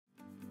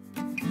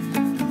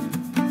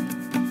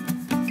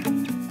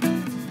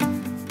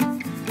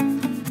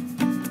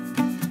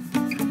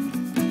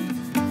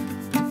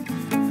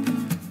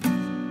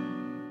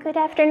Good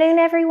afternoon,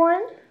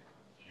 everyone.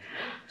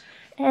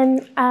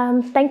 And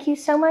thank you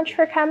so much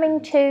for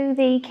coming to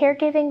the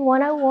Caregiving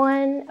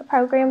 101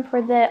 program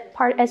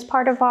as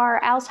part of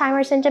our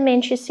Alzheimer's and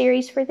Dementia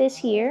series for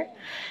this year.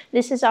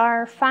 This is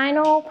our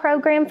final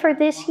program for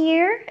this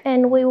year,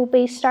 and we will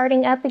be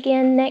starting up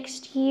again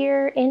next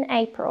year in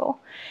April.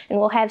 And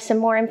we'll have some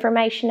more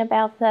information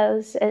about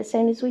those as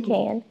soon as we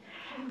can.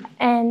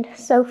 And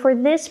so for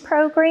this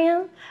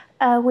program,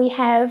 we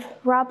have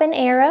Robyn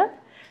Arab,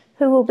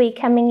 who will be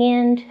coming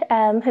in,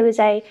 who is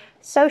a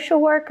social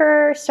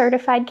worker,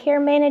 certified care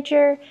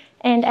manager,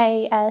 and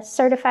a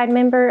certified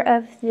member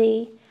of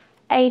the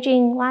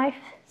Aging Life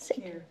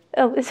Center.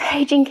 Oh, it's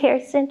Aging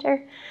Care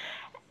Center.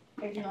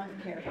 Aging Life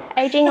Care.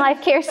 Aging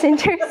Life Care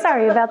Center.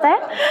 Sorry about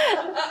that.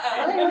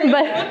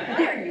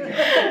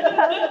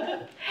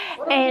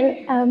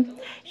 And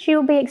she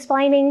will be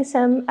explaining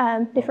some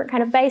different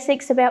kind of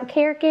basics about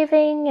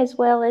caregiving, as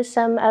well as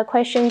some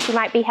questions you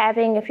might be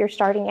having if you're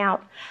starting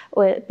out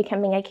with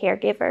becoming a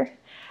caregiver.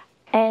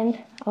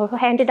 And I'll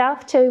hand it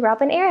off to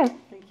Robyn Arab.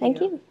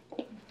 Thank you.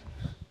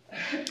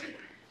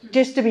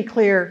 Just to be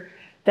clear,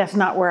 that's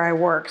not where I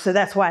work, so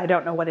that's why I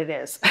don't know what it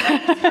is.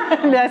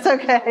 That's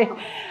okay.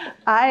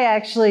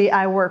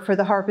 I work for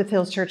the Harpeth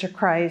Hills Church of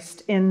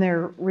Christ in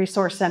their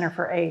Resource Center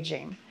for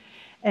Aging.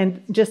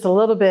 And just a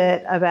little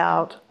bit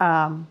about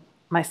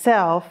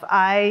myself.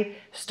 I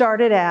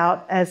started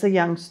out as a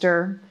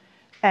youngster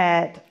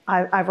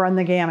I've run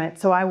the gamut.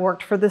 So I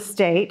worked for the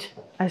state.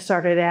 I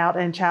started out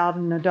in Child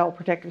and Adult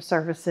Protective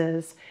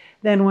Services,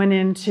 then went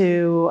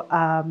into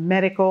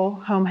medical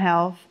home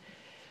health,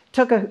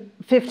 took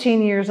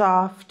 15 years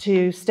off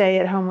to stay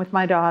at home with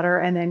my daughter,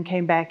 and then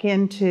came back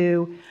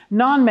into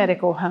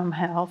non-medical home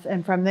health.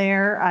 And from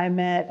there, I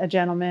met a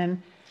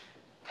gentleman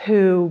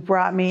who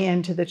brought me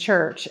into the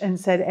church and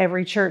said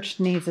every church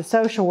needs a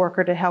social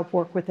worker to help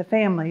work with the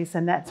families,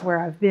 and that's where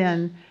I've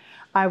been.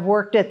 I've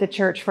worked at the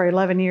church for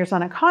 11 years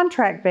on a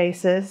contract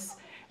basis,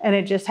 and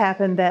it just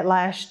happened that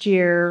last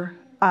year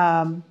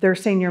their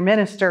senior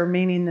minister,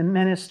 meaning the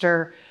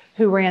minister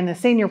who ran the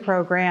senior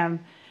program,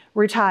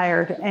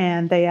 retired,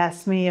 and they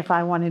asked me if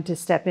I wanted to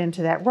step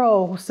into that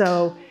role.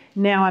 So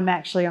now I'm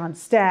actually on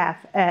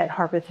staff at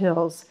Harpeth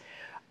Hills.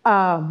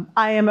 I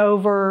am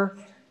over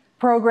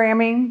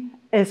programming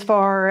as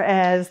far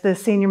as the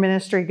senior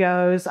ministry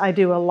goes. I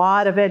do a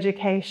lot of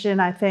education.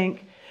 I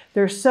think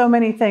there's so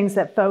many things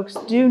that folks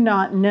do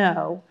not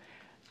know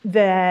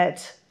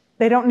that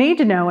they don't need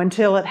to know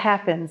until it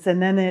happens.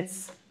 And then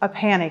it's a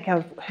panic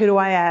of who do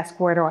I ask,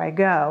 where do I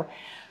go?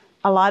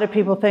 A lot of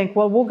people think,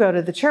 well, we'll go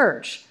to the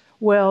church.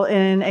 Well,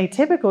 in a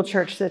typical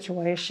church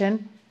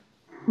situation,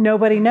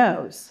 nobody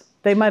knows.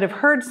 They might have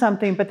heard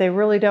something, but they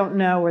really don't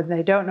know, or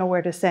they don't know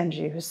where to send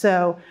you.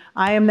 So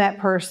I am that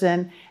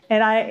person,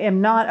 and I am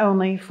not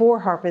only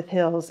for Harpeth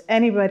Hills.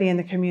 Anybody in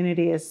the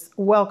community is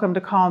welcome to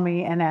call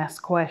me and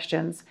ask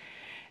questions.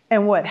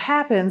 And what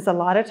happens a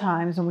lot of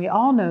times, and we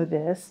all know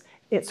this,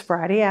 it's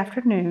Friday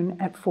afternoon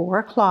at 4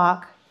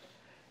 o'clock,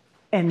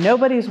 and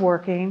nobody's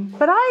working,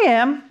 but I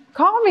am.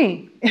 Call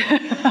me.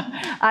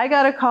 I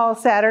got a call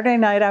Saturday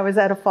night. I was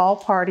at a fall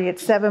party at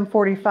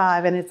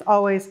 7:45, and it's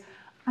always,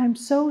 I'm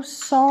so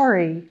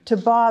sorry to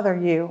bother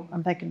you.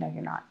 I'm thinking, no,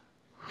 you're not.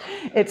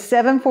 It's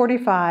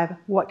 7:45.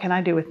 What can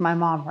I do with my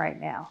mom right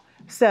now?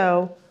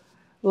 So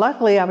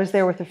luckily, I was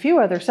there with a few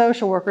other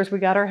social workers. We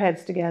got our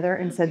heads together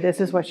and said, this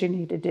is what you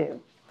need to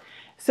do.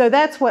 So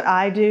that's what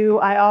I do.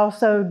 I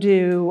also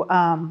do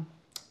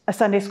a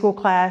Sunday school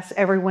class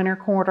every winter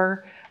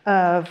quarter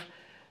of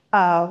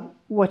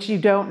what you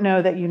don't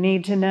know that you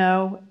need to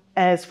know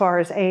as far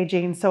as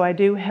aging. So I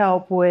do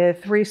help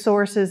with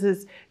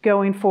resources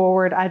going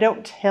forward. I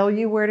don't tell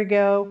you where to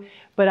go,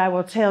 but I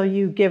will tell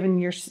you, given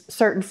your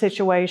certain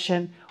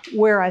situation,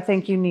 where I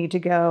think you need to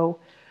go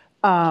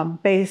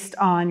based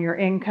on your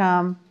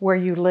income, where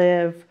you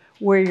live,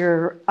 where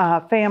your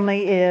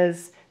family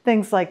is,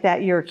 things like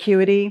that, your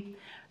acuity.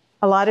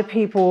 A lot of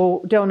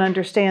people don't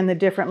understand the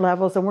different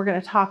levels, and we're going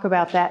to talk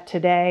about that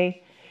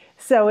today.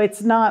 So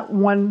it's not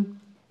one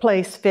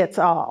place fits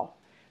all.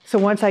 So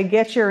once I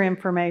get your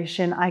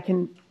information, I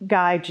can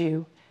guide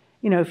you.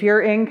 You know, if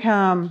your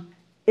income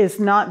is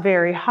not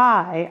very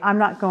high, I'm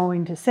not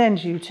going to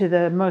send you to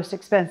the most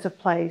expensive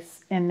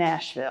place in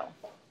Nashville.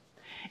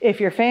 If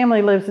your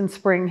family lives in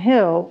Spring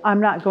Hill, I'm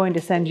not going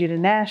to send you to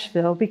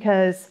Nashville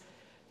because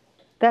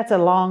that's a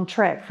long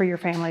trek for your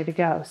family to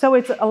go. So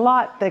it's a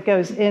lot that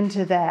goes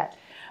into that.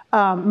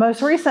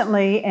 Most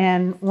recently,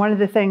 and one of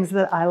the things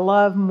that I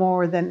love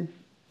more than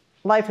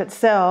life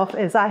itself,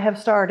 is I have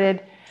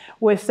started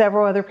with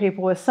several other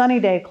people with Sunny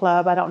Day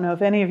Club. I don't know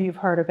if any of you have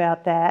heard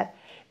about that.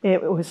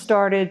 It was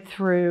started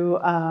through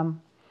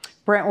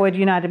Brentwood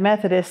United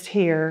Methodist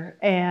here.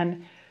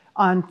 And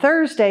on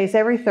Thursdays,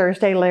 every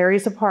Thursday,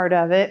 Larry's a part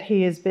of it.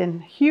 He has been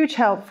huge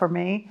help for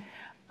me.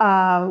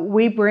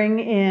 We bring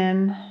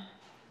in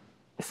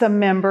some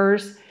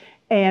members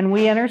and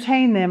we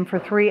entertain them for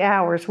 3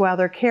 hours while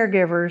their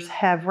caregivers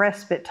have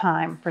respite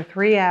time for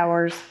 3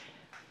 hours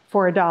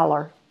for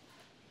 $1.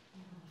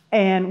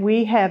 And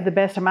we have the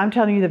best time. I'm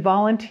telling you, the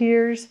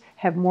volunteers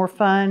have more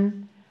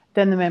fun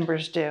than the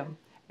members do.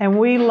 And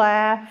we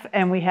laugh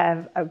and we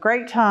have a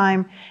great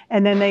time.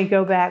 And then they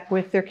go back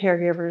with their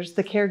caregivers.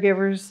 The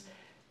caregivers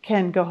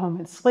can go home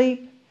and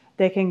sleep.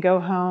 They can go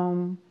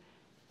home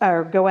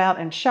or go out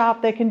and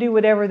shop. They can do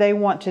whatever they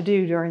want to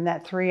do during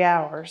that 3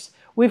 hours.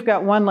 We've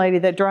got one lady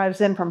that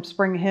drives in from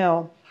Spring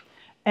Hill.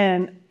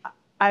 And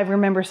I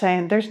remember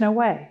saying, there's no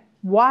way.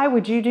 Why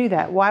would you do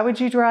that? Why would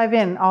you drive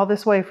in all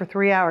this way for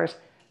 3 hours?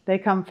 They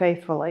come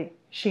faithfully.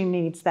 She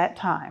needs that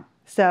time.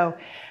 So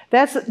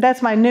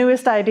that's my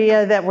newest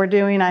idea that we're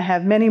doing. I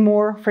have many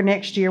more for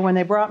next year. When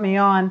they brought me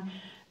on,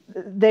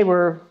 they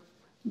were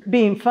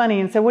being funny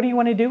and said, what do you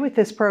want to do with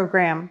this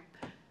program?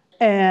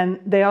 And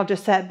they all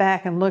just sat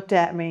back and looked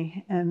at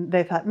me and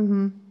they thought,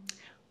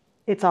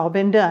 it's all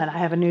been done. I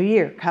have a new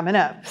year coming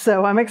up.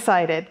 So I'm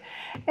excited.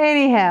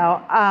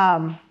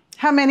 Anyhow,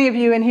 how many of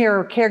you in here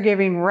are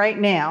caregiving right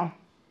now?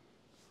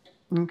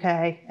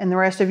 Okay, and the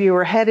rest of you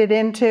are headed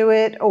into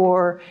it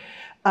or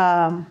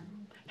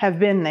have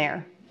been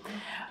there.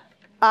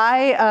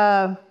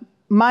 My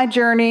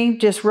journey,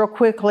 just real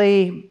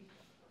quickly,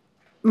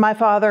 my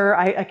father,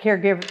 I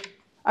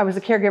was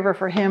a caregiver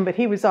for him, but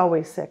he was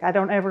always sick. I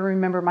don't ever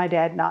remember my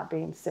dad not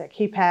being sick.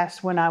 He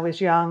passed when I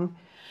was young,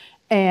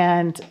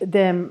 and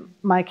then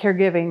my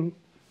caregiving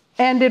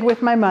ended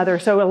with my mother.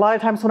 So a lot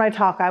of times when I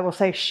talk, I will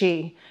say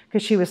she,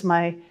 because she was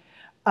my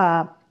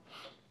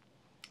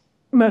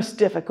most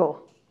difficult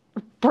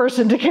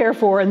person to care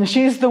for, and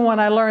she's the one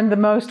I learned the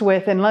most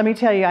with. And let me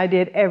tell you, I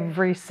did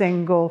every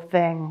single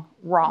thing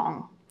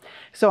wrong.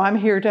 So I'm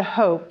here to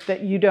hope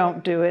that you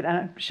don't do it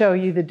and show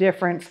you the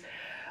difference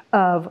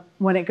of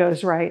when it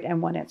goes right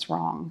and when it's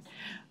wrong.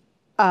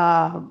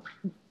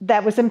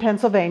 That was in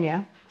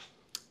Pennsylvania,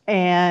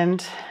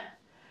 and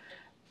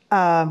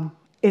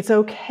it's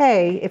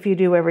okay if you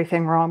do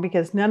everything wrong,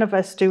 because none of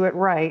us do it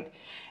right,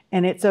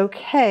 and it's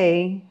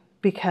okay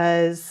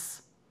because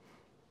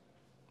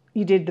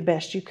you did the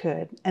best you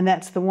could. And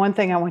that's the one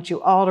thing I want you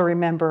all to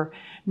remember.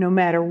 No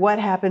matter what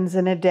happens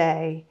in a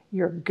day,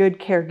 you're a good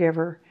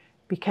caregiver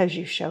because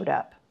you showed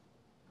up.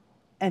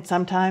 And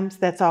sometimes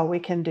that's all we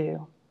can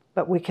do,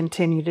 but we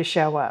continue to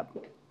show up.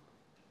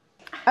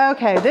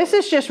 Okay, this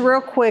is just real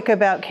quick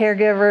about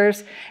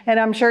caregivers, and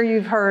I'm sure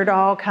you've heard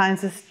all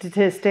kinds of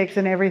statistics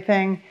and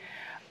everything.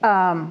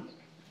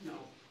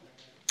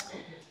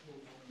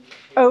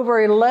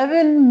 Over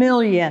 11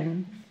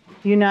 million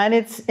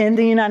in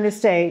the United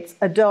States,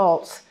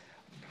 adults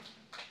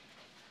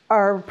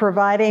are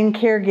providing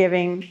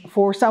caregiving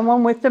for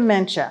someone with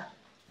dementia.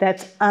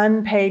 That's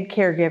unpaid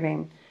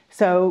caregiving.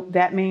 So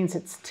that means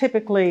it's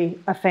typically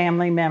a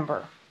family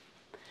member.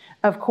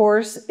 Of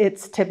course,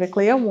 it's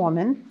typically a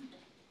woman.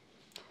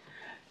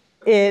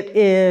 It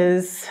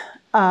is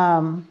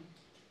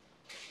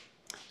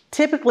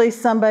typically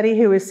somebody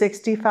who is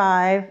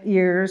 65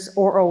 years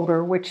or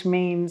older, which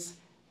means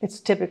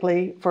it's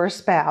typically for a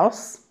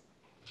spouse.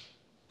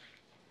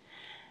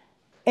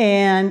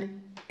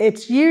 And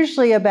it's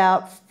usually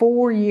about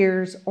 4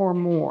 years or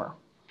more.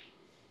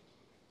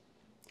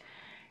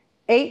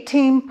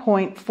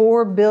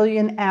 18.4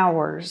 billion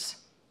hours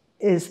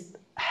is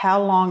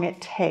how long it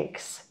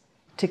takes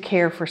to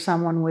care for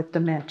someone with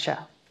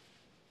dementia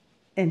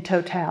in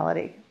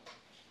totality.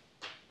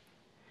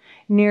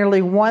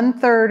 Nearly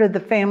 1/3 of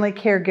the family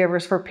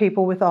caregivers for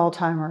people with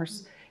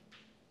Alzheimer's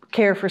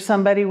care for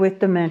somebody with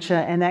dementia,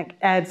 and that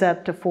adds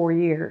up to 4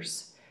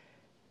 years.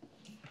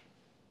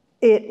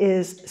 It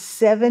is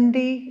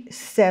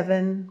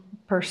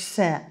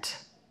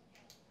 77%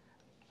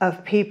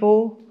 of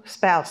people,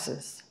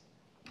 spouses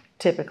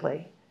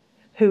typically,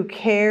 who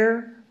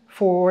care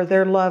for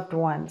their loved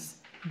ones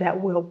that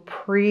will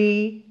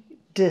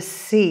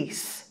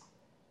predecease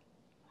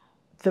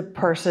the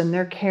person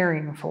they're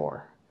caring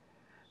for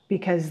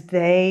because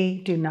they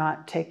do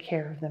not take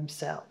care of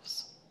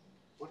themselves.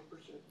 What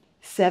percent?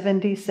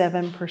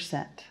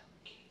 77%.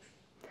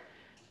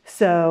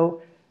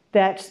 So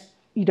that's,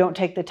 you don't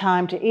take the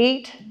time to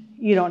eat,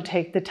 you don't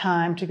take the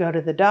time to go to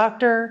the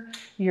doctor,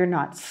 you're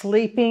not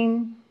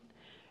sleeping,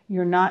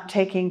 you're not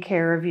taking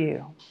care of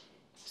you.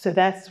 So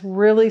that's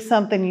really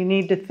something you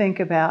need to think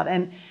about.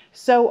 And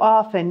so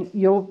often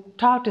you'll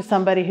talk to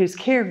somebody who's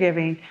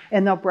caregiving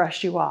and they'll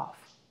brush you off.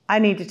 I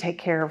need to take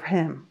care of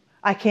him.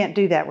 I can't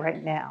do that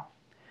right now.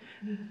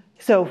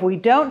 So if we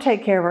don't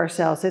take care of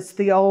ourselves, it's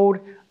the old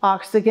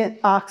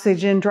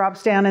oxygen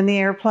drops down in the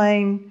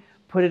airplane,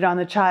 put it on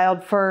the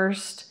child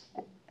first,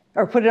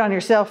 or put it on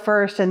yourself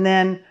first and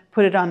then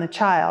put it on the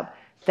child.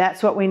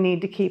 That's what we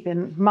need to keep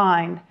in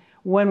mind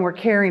when we're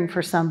caring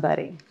for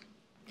somebody.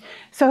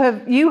 So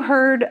have you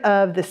heard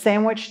of the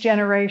sandwich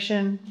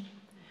generation?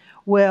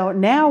 Well,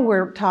 now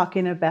we're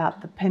talking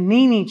about the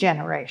panini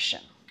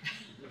generation.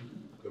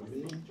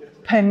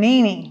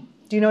 Panini.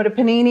 Do you know what a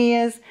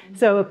panini is?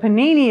 So a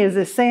panini is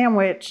a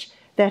sandwich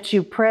that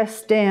you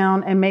press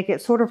down and make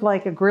it sort of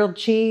like a grilled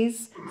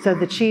cheese, so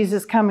the cheese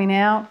is coming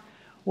out.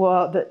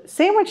 Well, the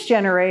sandwich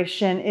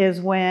generation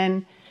is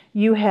when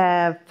you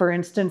have, for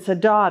instance, a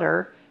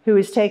daughter who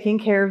is taking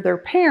care of their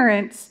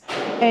parents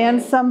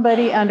and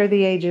somebody under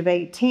the age of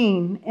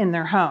 18 in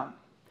their home.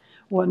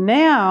 Well,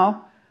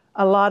 now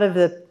a lot of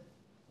the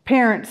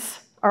parents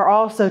are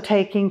also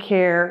taking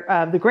care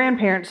of the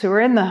grandparents who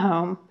are in the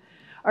home,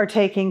 are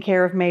taking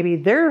care of maybe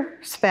their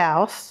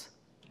spouse,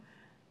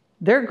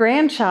 their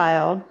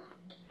grandchild,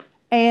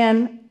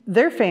 and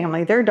their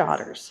family, their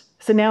daughters.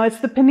 So now it's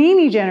the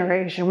panini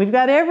generation. We've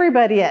got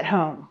everybody at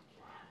home.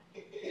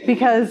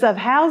 Because of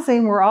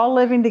housing, we're all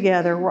living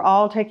together. We're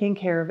all taking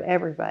care of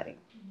everybody.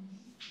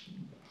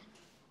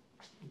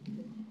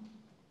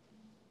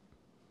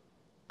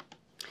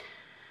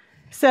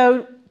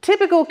 So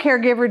typical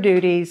caregiver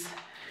duties: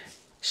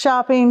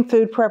 shopping,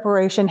 food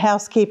preparation,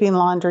 housekeeping,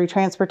 laundry,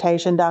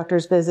 transportation,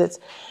 doctor's visits,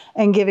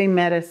 and giving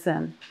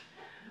medicine.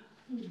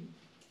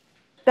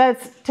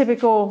 That's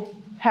typical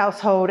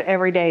household,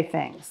 everyday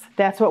things.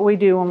 That's what we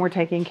do when we're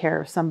taking care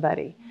of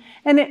somebody.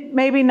 And it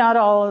maybe not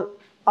all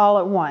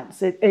at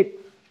once. It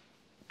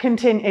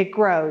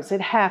grows,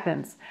 it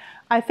happens.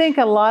 I think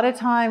a lot of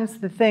times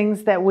the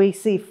things that we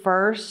see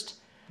first,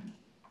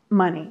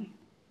 money.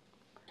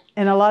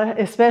 And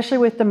especially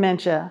with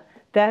dementia,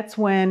 that's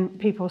when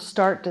people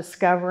start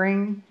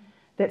discovering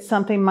that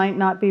something might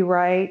not be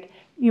right.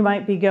 You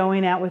might be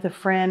going out with a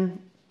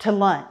friend to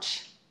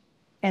lunch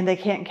and they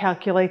can't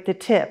calculate the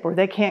tip, or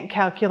they can't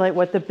calculate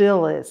what the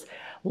bill is.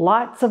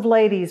 Lots of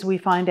ladies, we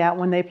find out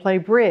when they play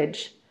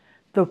bridge,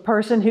 the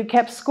person who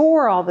kept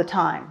score all the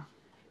time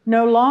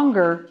no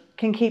longer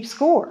can keep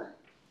score.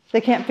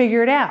 They can't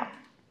figure it out.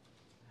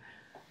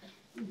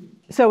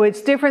 So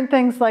it's different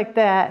things like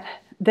that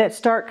that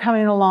start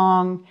coming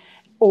along,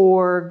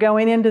 or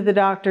going into the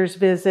doctor's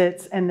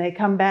visits and they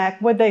come back.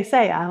 What'd they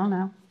say? I don't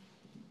know.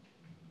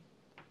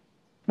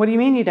 What do you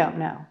mean you don't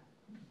know?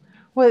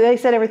 Well, they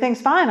said everything's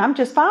fine. I'm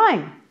just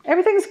fine.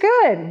 Everything's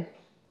good.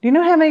 Do you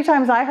know how many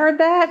times I heard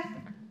that?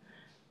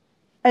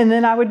 And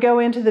then I would go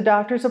into the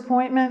doctor's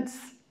appointments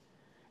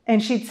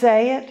and she'd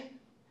say it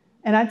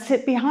and I'd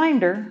sit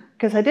behind her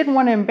because I didn't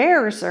want to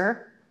embarrass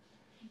her.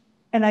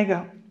 And I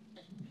go,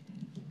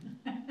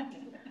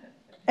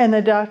 and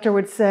the doctor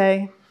would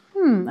say,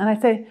 and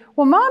I'd say,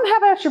 well, Mom, how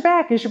about your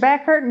back? Is your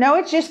back hurting? No,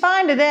 it's just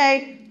fine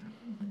today.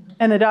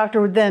 And the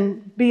doctor would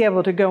then be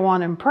able to go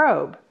on and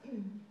probe.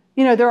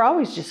 You know, they're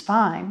always just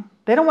fine.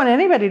 They don't want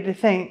anybody to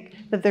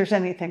think that there's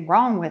anything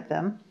wrong with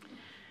them.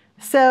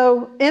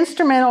 So,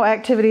 instrumental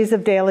activities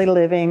of daily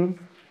living.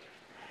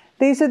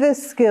 These are the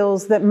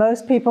skills that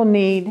most people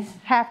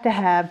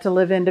have to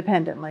live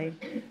independently.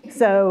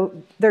 So,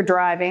 they're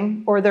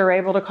driving, or they're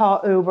able to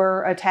call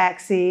Uber, a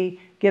taxi,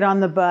 get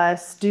on the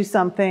bus, do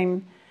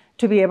something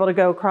to be able to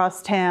go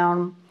across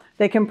town.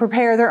 They can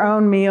prepare their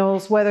own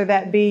meals, whether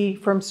that be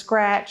from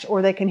scratch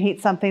or they can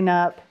heat something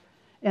up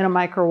in a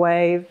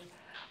microwave.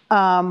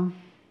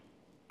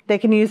 They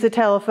can use a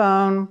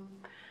telephone.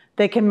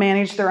 They can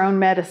manage their own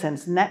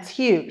medicines, and that's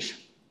huge.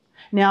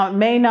 Now, it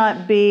may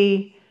not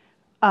be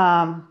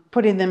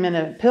putting them in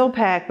a pill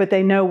pack, but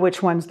they know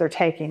which ones they're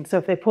taking. So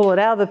if they pull it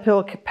out of the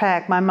pill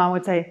pack, my mom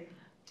would say,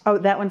 oh,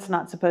 that one's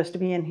not supposed to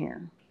be in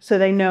here. So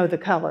they know the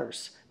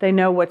colors. They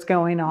know what's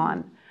going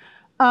on.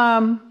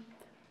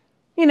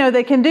 You know,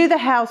 they can do the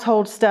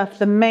household stuff,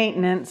 the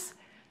maintenance.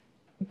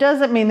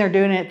 Doesn't mean they're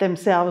doing it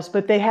themselves,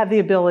 but they have the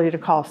ability to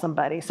call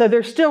somebody. So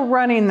they're still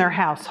running their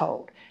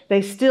household.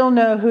 They still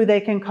know who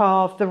they can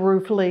call if the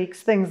roof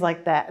leaks, things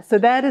like that. So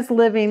that is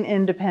living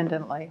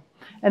independently.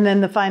 And then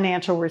the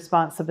financial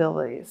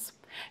responsibilities.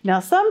 Now,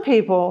 some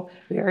people,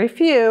 very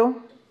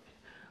few,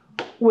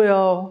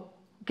 will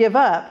give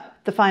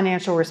up the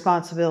financial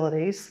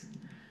responsibilities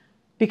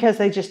because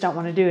they just don't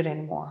want to do it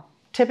anymore.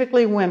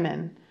 Typically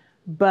women.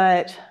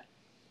 But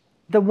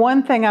the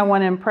one thing I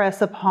want to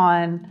impress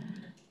upon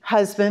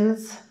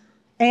husbands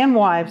and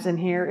wives in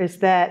here is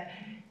that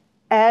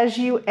as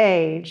you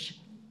age,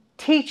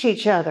 teach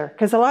each other.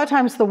 Because a lot of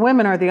times the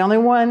women are the only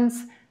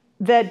ones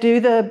that do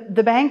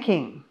the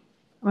banking.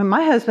 I mean,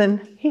 my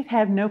husband, he'd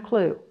have no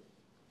clue.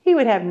 He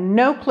would have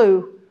no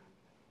clue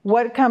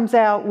what comes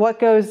out, what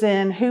goes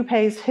in, who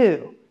pays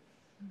who.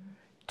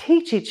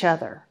 Teach each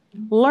other.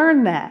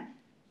 Learn that.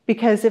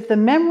 Because if the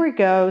memory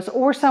goes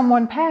or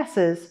someone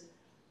passes,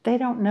 they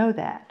don't know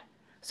that.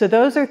 So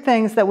those are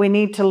things that we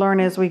need to learn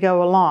as we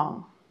go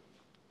along.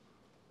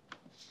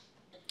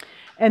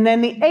 And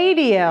then the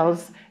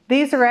ADLs,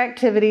 these are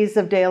activities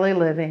of daily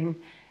living.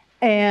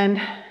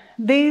 And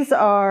these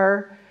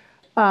are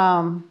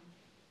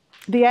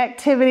the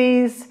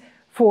activities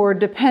for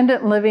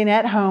dependent living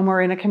at home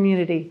or in a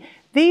community.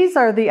 These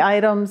are the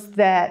items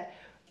that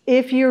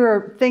if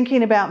you're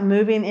thinking about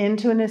moving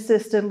into an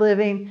assisted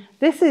living,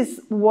 this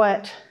is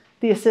what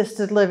the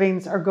assisted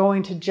livings are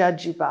going to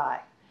judge you by.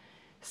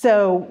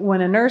 So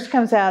when a nurse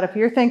comes out, if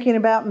you're thinking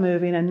about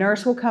moving, a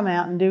nurse will come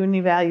out and do an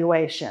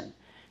evaluation.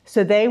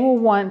 So they will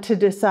want to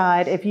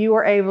decide if you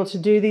are able to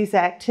do these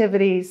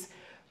activities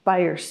by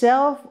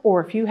yourself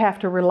or if you have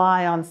to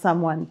rely on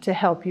someone to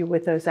help you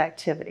with those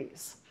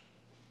activities.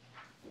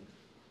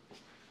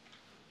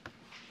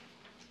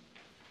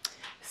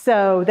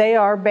 So they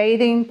are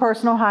bathing,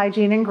 personal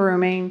hygiene and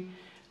grooming,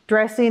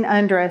 dressing,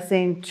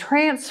 undressing,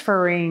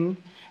 transferring,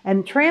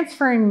 And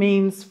transferring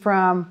means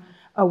from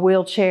a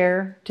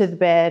wheelchair to the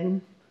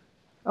bed,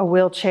 a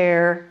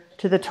wheelchair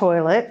to the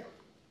toilet,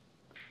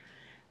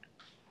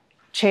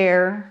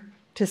 chair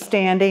to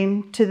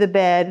standing to the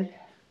bed,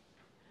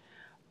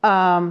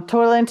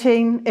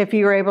 toileting if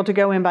you're able to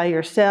go in by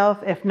yourself.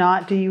 If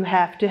not, do you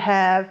have to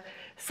have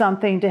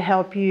something to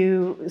help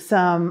you,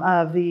 some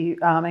of the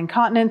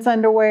incontinence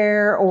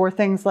underwear or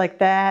things like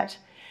that?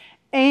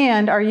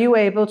 And are you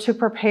able to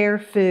prepare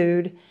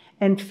food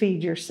and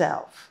feed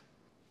yourself?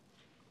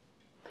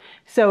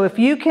 So if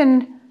you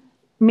can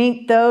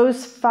meet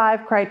those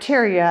 5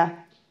 criteria,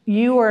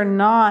 you are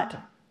not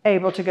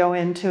able to go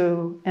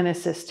into an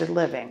assisted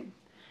living.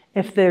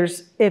 If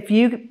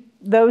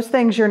those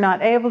things you're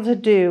not able to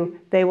do,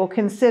 they will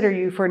consider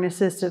you for an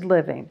assisted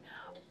living.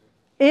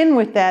 In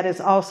with that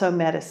is also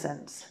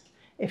medicines.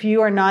 If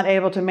you are not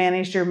able to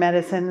manage your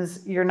medicines,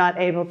 you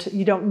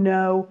don't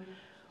know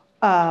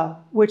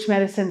which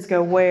medicines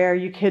go where,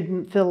 you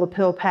couldn't fill a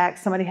pill pack,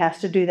 somebody has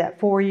to do that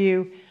for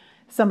you.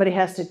 Somebody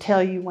has to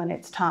tell you when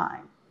it's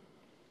time.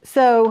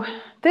 So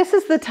this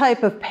is the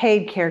type of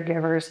paid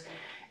caregivers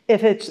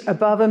if it's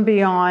above and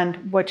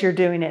beyond what you're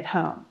doing at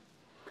home.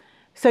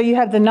 So you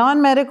have the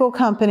non-medical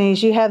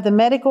companies, you have the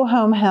medical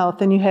home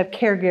health, and you have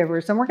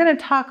caregivers. And we're going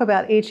to talk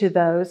about each of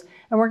those,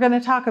 and we're going to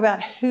talk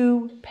about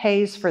who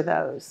pays for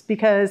those,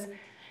 because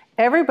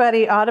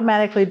everybody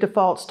automatically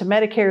defaults to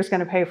Medicare is going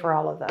to pay for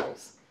all of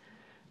those.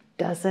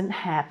 Doesn't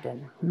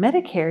happen.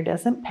 Medicare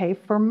doesn't pay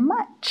for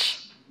much.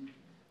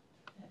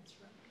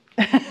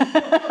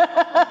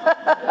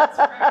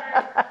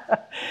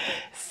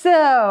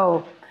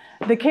 So,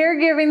 the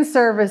caregiving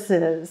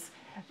services,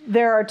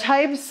 there are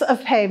types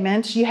of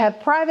payments. You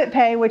have private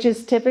pay, which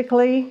is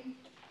typically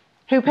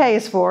who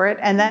pays for it,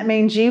 and that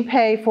means you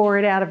pay for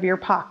it out of your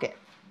pocket.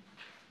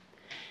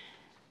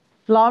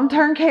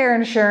 Long-term care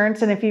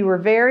insurance, and if you were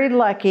very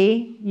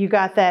lucky, you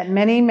got that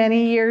many,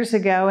 many years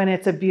ago, and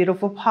it's a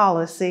beautiful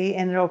policy,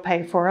 and it'll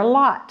pay for a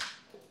lot.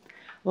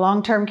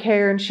 Long-term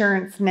care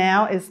insurance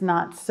now is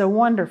not so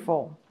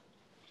wonderful.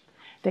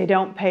 They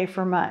don't pay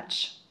for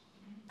much.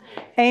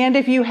 And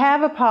if you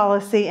have a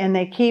policy and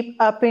they keep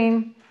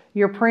upping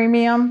your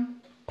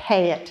premium,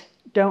 pay it.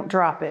 Don't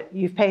drop it.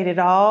 You've paid it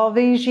all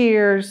these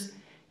years.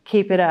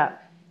 Keep it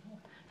up.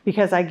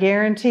 Because I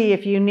guarantee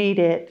if you need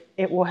it,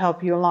 it will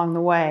help you along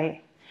the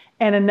way.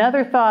 And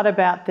another thought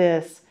about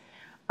this,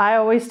 I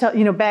always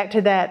tell, back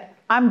to that,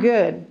 I'm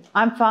good.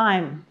 I'm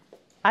fine.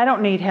 I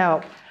don't need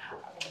help.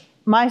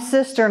 My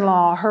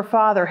sister-in-law, her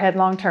father had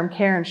long-term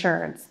care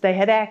insurance. They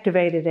had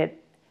activated it.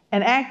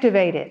 And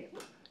activate it.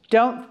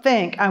 Don't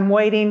think I'm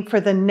waiting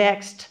for the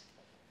next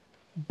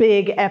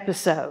big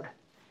episode.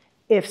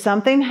 If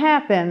something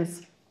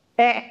happens,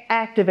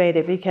 activate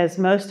it, because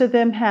most of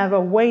them have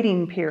a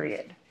waiting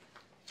period.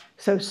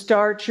 So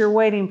start your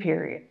waiting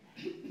period.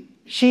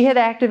 She had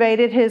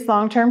activated his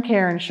long-term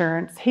care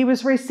insurance. He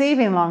was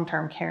receiving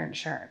long-term care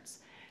insurance.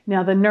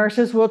 Now the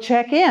nurses will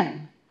check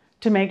in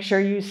to make sure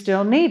you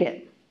still need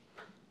it.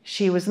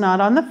 She was not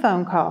on the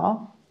phone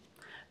call.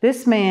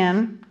 This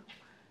man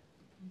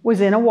was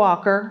in a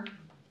walker,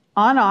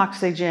 on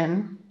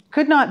oxygen,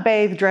 could not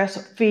bathe,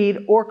 dress,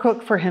 feed, or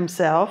cook for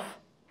himself.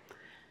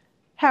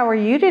 How are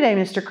you today,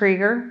 Mr.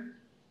 Krieger?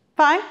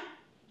 Fine.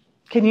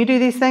 Can you do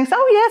these things?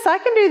 Oh, yes, I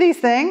can do these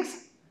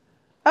things.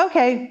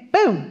 Okay,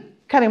 boom,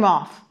 cut him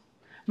off.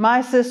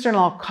 My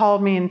sister-in-law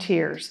called me in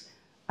tears.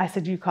 I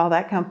said, you call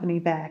that company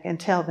back and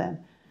tell them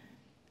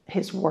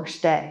his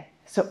worst day.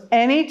 So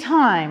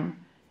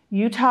anytime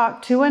you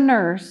talk to a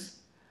nurse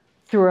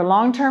through a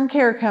long-term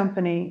care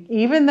company,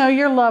 even though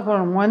your loved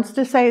one wants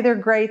to say they're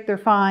great, they're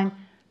fine,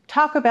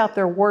 talk about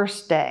their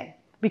worst day,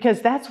 because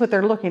that's what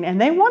they're looking,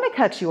 and they want to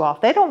cut you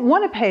off. They don't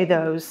want to pay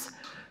those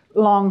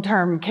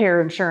long-term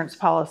care insurance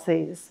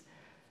policies.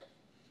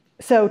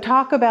 So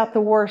talk about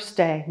the worst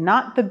day,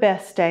 not the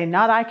best day,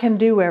 not I can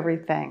do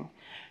everything.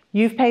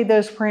 You've paid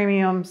those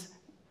premiums.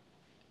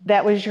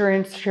 That was your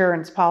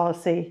insurance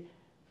policy.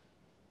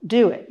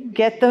 Do it.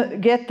 Get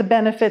the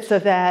benefits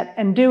of that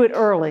and do it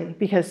early,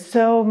 because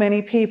so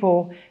many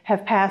people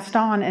have passed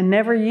on and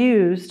never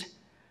used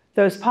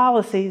those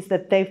policies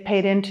that they've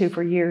paid into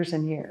for years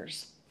and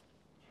years.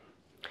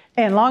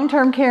 And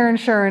long-term care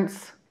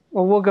insurance,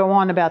 well, we'll go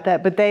on about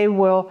that, but they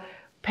will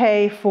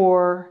pay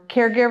for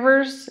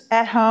caregivers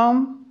at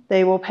home,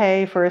 they will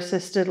pay for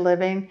assisted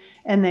living,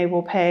 and they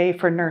will pay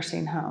for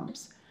nursing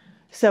homes.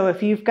 So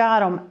if you've got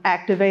them,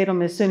 activate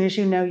them as soon as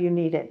you know you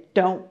need it.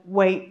 Don't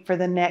wait for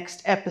the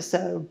next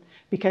episode,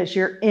 because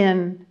you're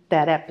in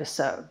that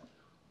episode,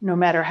 no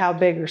matter how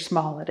big or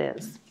small it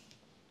is.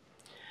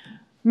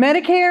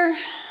 Medicare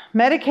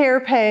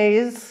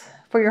pays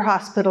for your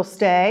hospital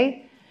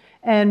stay,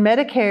 and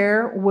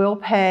Medicare will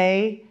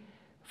pay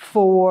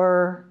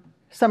for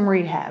some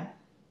rehab.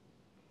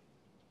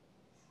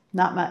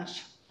 Not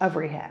much of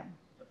rehab.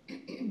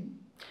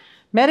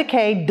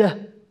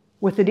 Medicaid,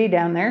 with the D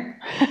down there,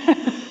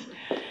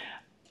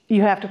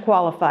 you have to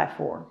qualify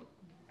for.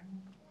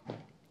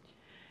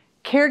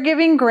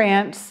 Caregiving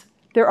grants,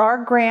 there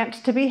are grants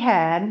to be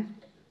had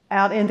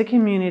out in the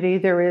community.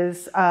 There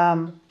is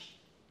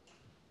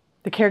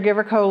the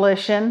Caregiver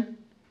Coalition,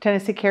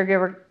 Tennessee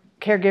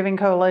Caregiving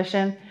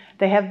Coalition.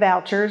 They have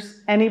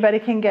vouchers. Anybody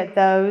can get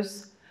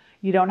those.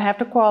 You don't have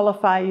to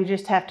qualify. You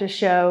just have to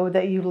show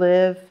that you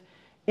live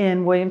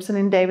in Williamson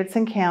and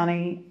Davidson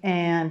County,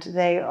 and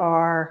they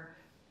are,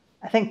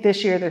 I think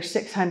this year they're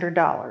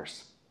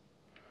 $600.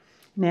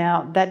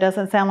 Now, that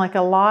doesn't sound like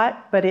a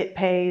lot, but it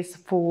pays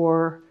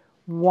for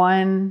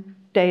 1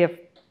 day of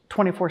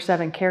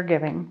 24/7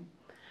 caregiving.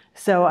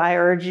 So I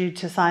urge you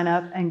to sign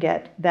up and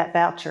get that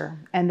voucher,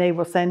 and they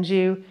will send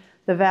you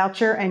the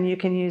voucher, and you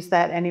can use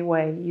that any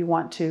way you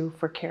want to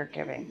for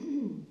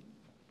caregiving.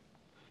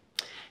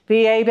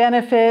 VA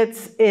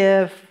benefits,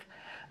 if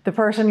the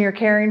person you're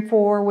caring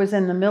for was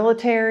in the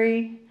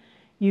military,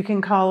 you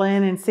can call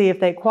in and see if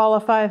they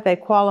qualify. If they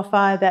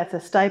qualify, that's a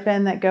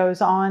stipend that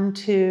goes on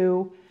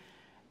to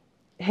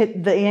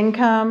hit the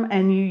income,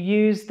 and you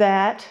use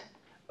that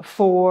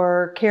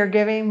for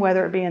caregiving,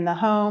 whether it be in the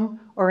home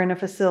or in a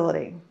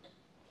facility.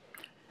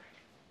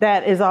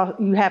 That is all,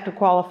 you have to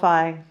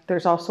qualify.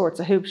 There's all sorts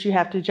of hoops you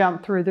have to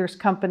jump through. There's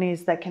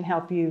companies that can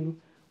help you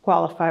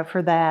qualify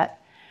for that.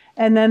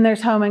 And then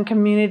there's home and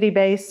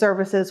community-based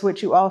services,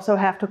 which you also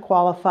have to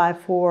qualify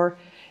for.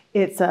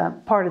 It's a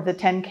part of the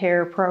 10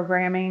 Care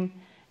programming,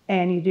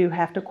 and you do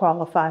have to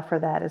qualify for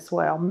that as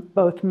well,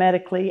 both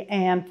medically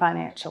and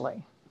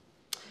financially.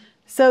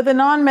 So the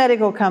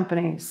non-medical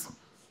companies,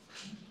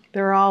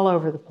 they're all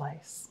over the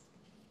place.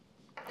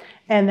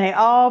 And they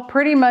all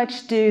pretty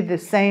much do the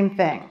same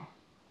thing.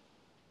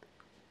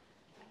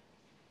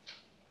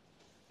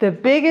 The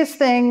biggest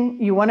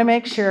thing you want to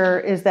make sure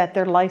is that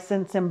they're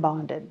licensed and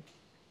bonded.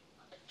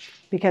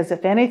 Because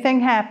if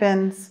anything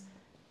happens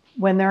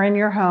when they're in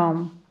your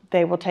home,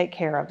 they will take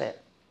care of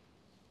it.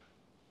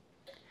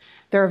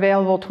 They're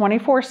available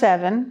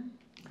 24/7.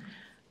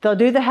 They'll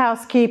do the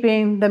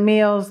housekeeping, the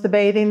meals, the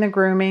bathing, the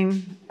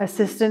grooming,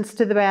 assistance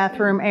to the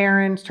bathroom,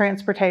 errands,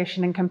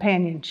 transportation, and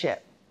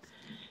companionship.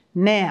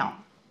 Now,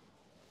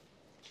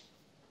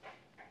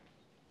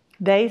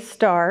 they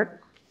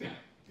start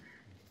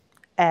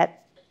at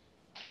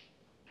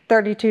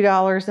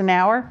 $32 an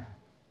hour,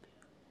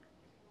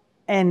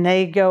 and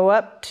they go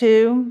up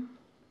to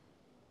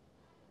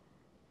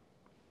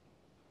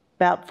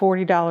about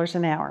 $40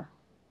 an hour.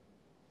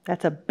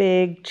 That's a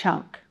big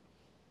chunk.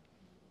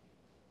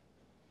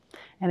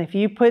 And if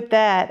you put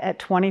that at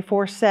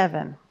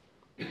 24/7,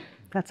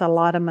 that's a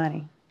lot of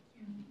money.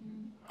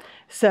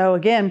 So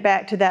again,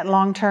 back to that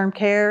long-term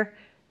care,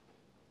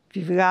 if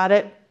you've got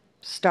it,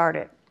 start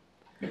it.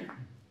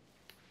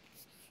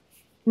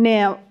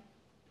 Now,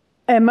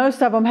 and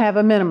most of them have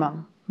a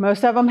minimum.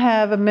 Most of them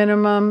have a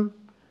minimum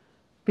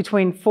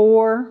between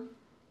 4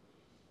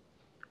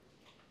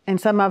 and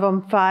some of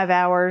them 5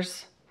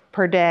 hours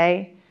per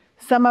day.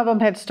 Some of them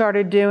had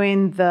started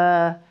doing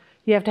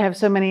you have to have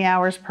so many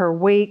hours per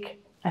week.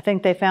 I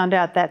think they found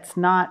out that's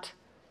not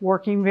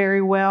working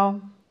very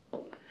well.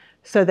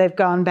 So they've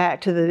gone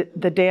back to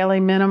the daily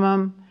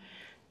minimum.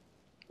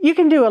 You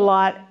can do a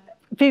lot.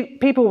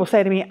 People will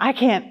say to me,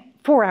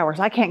 4 hours,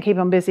 I can't keep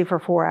them busy for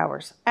 4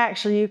 hours.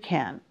 Actually, you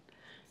can.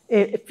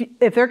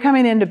 If they're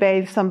coming in to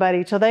bathe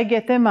somebody till they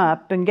get them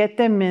up and get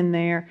them in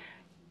there,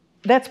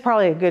 that's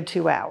probably a good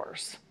 2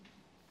 hours.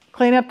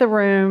 Clean up the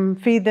room,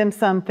 feed them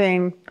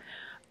something.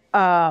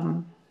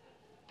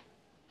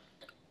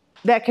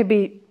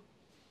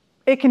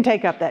 It can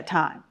take up that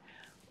time.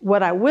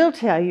 What I will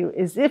tell you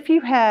is if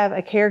you have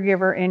a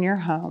caregiver in your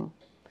home,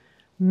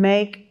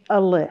 make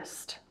a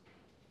list.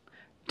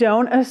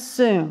 Don't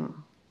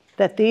assume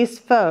that these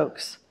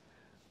folks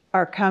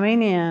are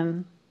coming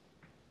in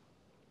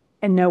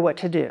and know what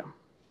to do.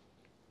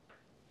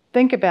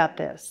 Think about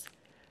this.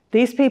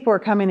 These people are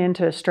coming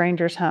into a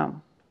stranger's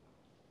home.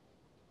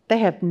 They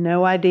have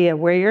no idea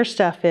where your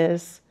stuff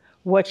is,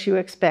 what you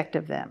expect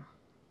of them.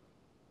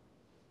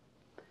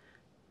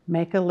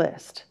 Make a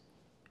list.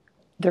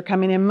 They're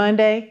coming in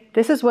Monday.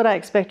 This is what I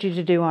expect you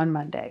to do on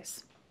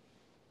Mondays.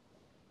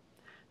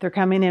 They're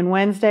coming in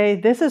Wednesday.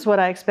 This is what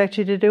I expect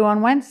you to do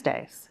on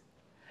Wednesdays.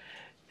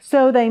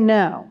 So they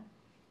know.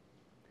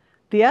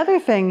 The other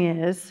thing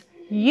is,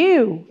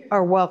 you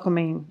are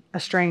welcoming a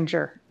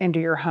stranger into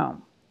your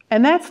home.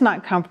 And that's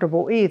not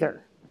comfortable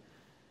either.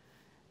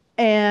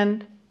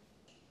 And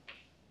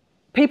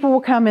people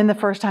will come in the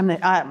first time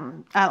I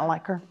don't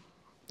like her.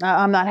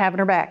 I'm not having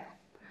her back.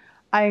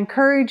 I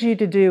encourage you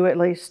to do at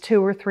least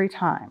 2 or 3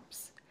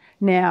 times.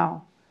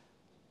 Now,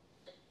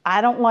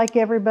 I don't like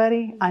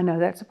everybody. I know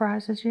that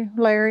surprises you,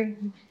 Larry.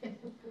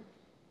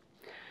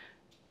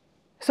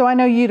 So I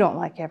know you don't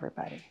like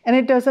everybody. And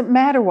it doesn't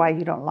matter why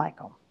you don't like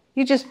them.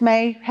 You just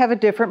may have a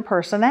different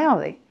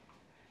personality.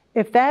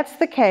 If that's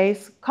the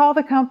case, call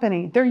the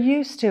company. They're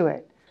used to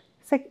it.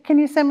 Say, can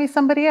you send me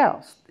somebody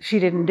else? She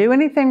didn't do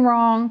anything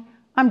wrong.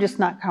 I'm just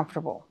not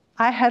comfortable.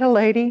 I had a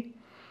lady,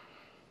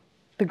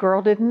 the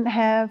girl didn't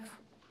have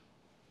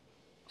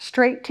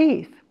straight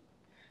teeth.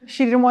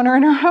 She didn't want her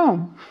in her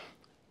home.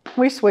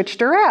 We switched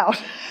her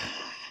out.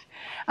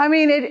 I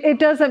mean, it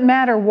doesn't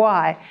matter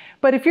why.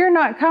 But if you're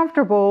not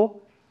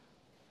comfortable,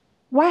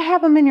 why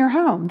have them in your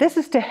home? This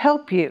is to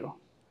help you.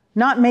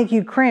 not make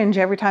you cringe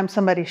every time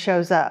somebody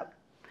shows up.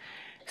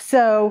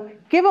 So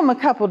give them a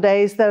couple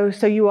days though,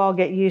 so you all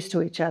get used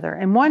to each other.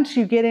 And once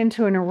you get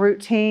into a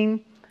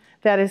routine,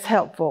 that is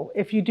helpful.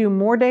 If you do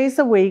more days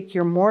a week,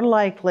 you're more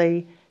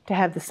likely to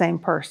have the same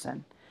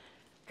person.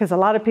 Because a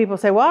lot of people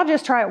say, well, I'll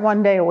just try it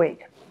 1 day a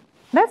week.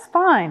 That's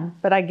fine,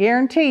 but I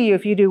guarantee you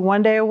if you do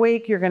 1 day a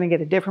week, you're going to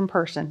get a different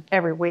person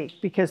every week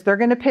because they're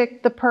going to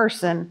pick the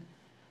person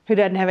who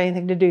doesn't have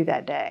anything to do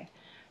that day.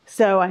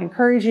 So I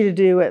encourage you to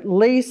do at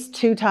least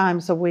 2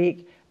 times a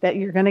week that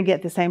you're going to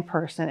get the same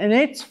person. And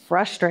it's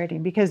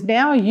frustrating because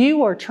now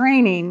you are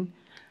training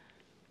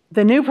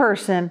the new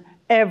person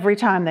every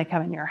time they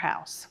come in your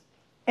house.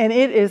 And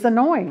it is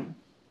annoying.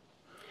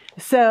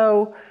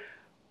 So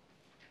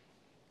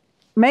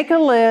make a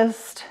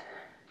list.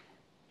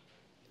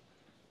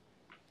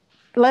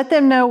 Let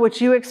them know what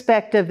you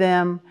expect of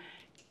them.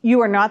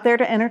 You are not there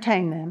to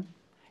entertain them.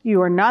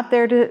 You are not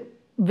there to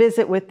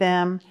visit with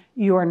them.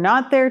 You are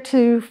not there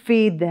to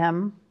feed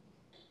them.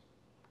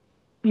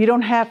 You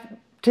don't have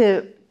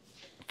to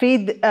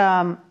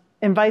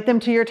invite them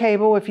to your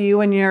table if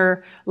you and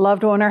your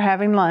loved one are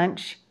having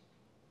lunch.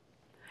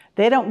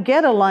 They don't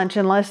get a lunch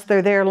unless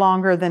they're there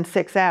longer than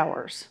 6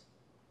 hours.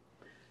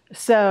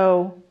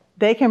 So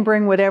they can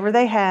bring whatever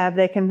they have.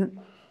 They can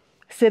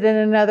sit in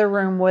another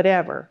room,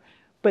 whatever.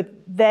 But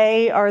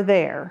they are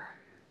there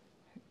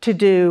to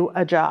do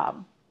a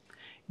job.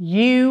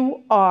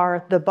 You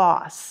are the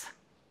boss.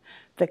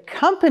 The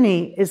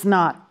company is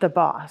not the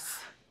boss.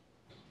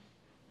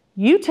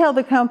 You tell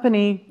the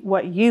company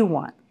what you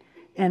want.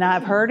 And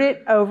I've heard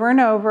it over and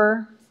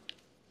over.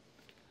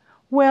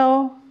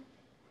 Well,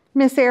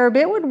 Miss Arab,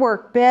 it would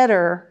work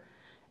better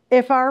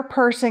if our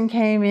person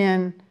came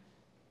in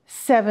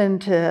 7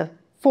 to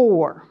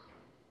 4.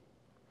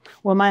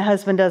 Well, my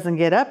husband doesn't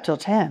get up till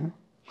 10.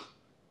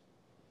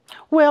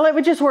 Well, it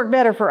would just work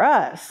better for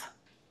us.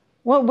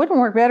 Well, it wouldn't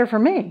work better for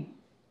me.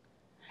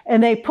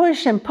 And they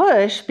push and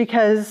push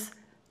because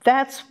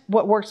that's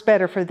what works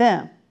better for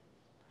them.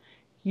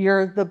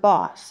 You're the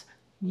boss.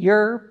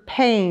 You're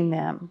paying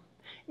them.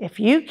 If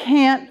you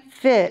can't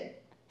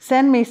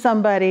send me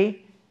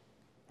somebody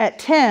at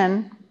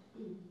 10,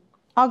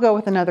 I'll go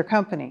with another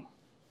company.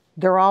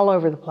 They're all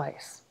over the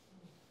place.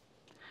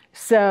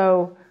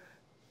 So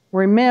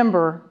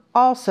remember,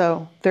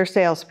 also, they're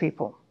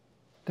salespeople.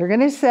 They're going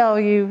to sell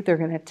you. They're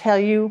going to tell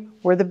you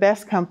we're the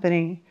best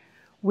company.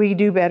 We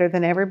do better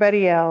than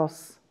everybody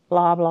else.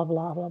 Blah, blah,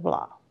 blah, blah,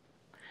 blah.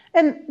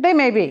 And they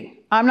may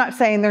be. I'm not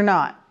saying they're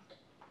not.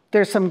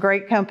 There's some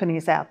great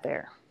companies out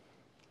there.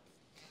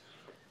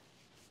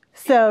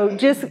 So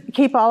just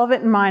keep all of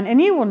it in mind.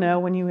 And you will know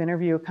when you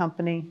interview a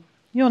company.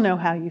 You'll know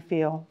how you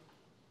feel.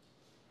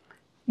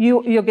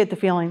 You'll get the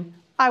feeling.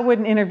 I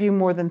wouldn't interview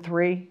more than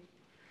 3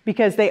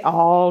 because they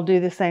all do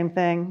the same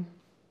thing.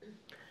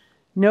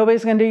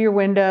 Nobody's going to do your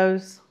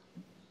windows.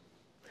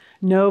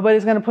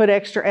 Nobody's going to put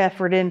extra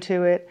effort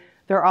into it.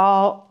 They're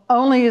all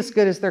only as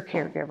good as their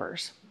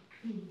caregivers.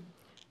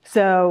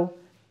 So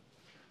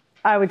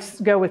I would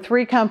go with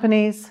 3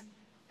 companies,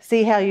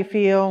 see how you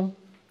feel.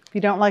 If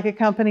you don't like a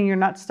company, you're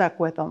not stuck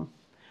with them.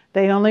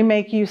 They only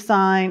make you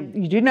sign,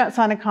 you do not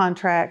sign a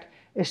contract.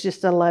 It's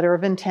just a letter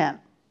of intent.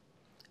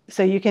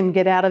 So you can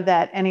get out of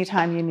that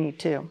anytime you need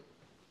to.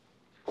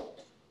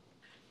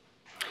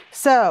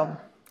 So,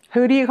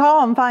 who do you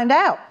call and find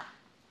out?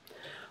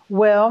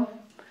 Well,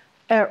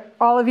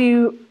 all of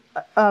you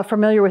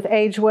familiar with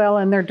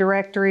AgeWell and their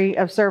directory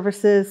of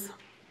services?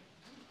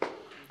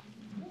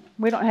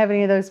 We don't have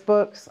any of those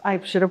books. I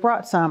should have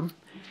brought some.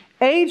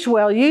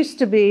 AgeWell used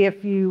to be,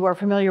 if you are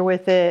familiar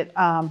with it,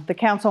 the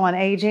Council on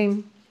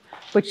Aging,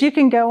 but you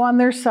can go on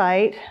their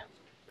site.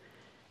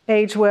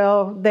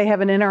 AgeWell, they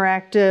have an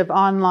interactive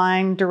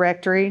online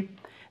directory.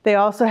 They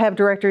also have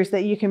directories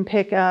that you can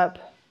pick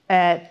up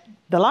at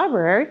the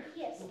library.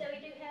 Yes, so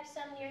we do have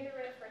some near the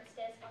reference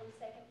desk on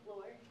the 2nd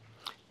floor.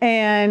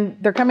 And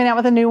they're coming out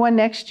with a new one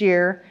next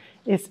year.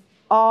 It's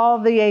all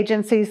the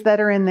agencies that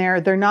are in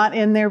there. They're not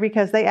in there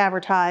because they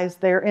advertise.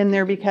 They're in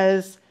there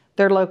because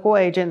they're local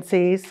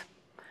agencies.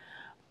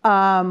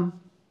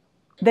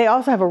 They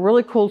also have a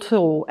really cool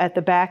tool at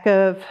the back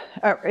of,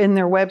 in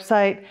their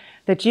website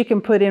that you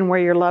can put in where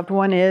your loved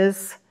one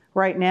is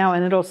right now,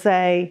 and it'll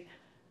say,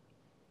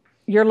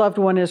 your loved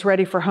one is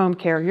ready for home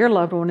care. Your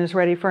loved one is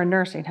ready for a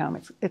nursing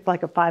home. It's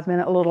like a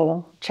 5-minute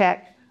little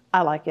check.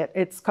 I like it.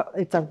 It's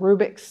a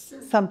Rubik's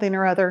something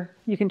or other.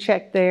 You can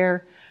check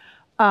there.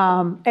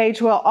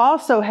 AgeWell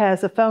also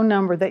has a phone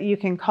number that you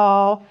can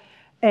call,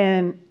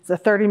 and it's a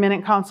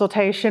 30-minute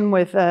consultation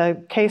with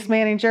a case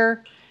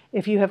manager.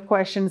 If you have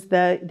questions,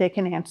 they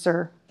can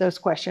answer those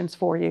questions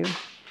for you.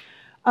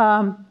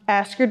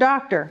 Ask your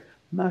doctor.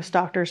 Most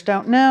doctors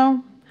don't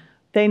know.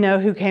 They know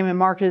who came and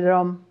marketed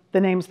them,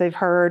 the names they've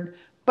heard,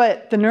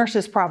 but the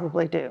nurses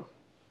probably do.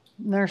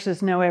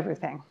 Nurses know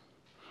everything.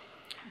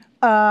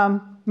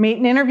 Meet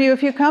and interview a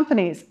few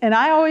companies. And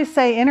I always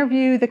say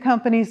interview the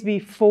companies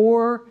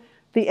before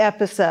the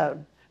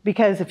episode,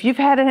 because if you've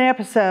had an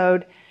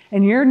episode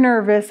and you're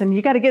nervous and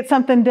you got to get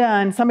something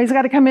done, somebody's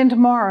got to come in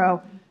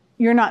tomorrow,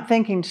 you're not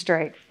thinking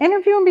straight.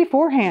 Interview them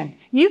beforehand.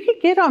 You could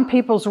get on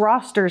people's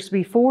rosters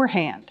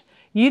beforehand.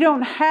 You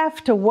don't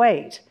have to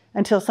wait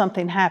until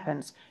something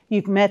happens.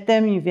 You've met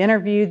them, you've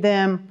interviewed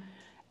them,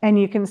 and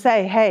you can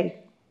say, hey,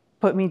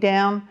 put me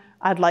down.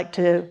 I'd like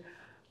to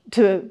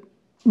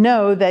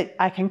know that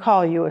I can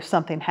call you if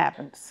something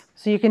happens.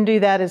 So you can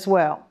do that as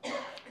well.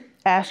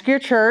 Ask your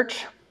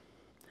church.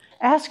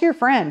 Ask your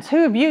friends.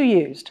 Who have you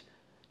used?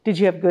 Did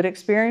you have good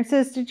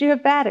experiences? Did you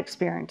have bad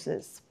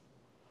experiences?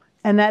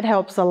 And that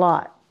helps a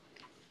lot.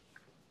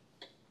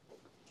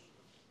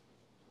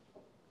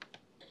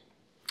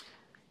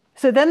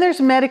 So then there's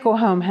medical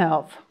home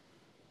health.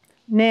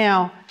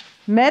 Now,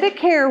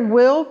 Medicare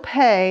will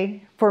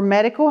pay for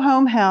medical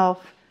home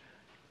health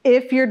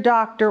if your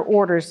doctor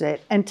orders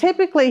it. And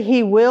typically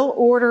he will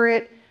order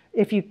it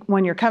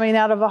when you're coming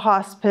out of a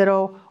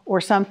hospital or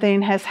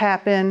something has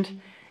happened.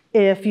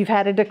 If you've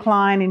had a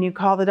decline and you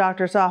call the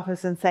doctor's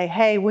office and say,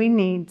 hey, we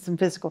need some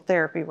physical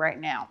therapy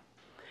right now.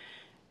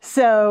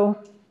 So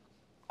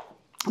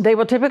they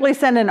will typically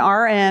send an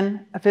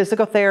RN, a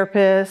physical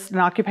therapist, an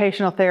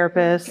occupational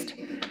therapist,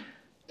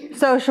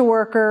 social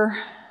worker,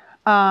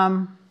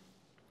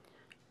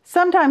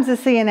 sometimes a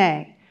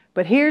CNA.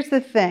 But here's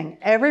the thing.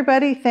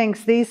 Everybody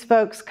thinks these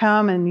folks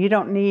come and you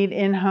don't need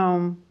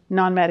in-home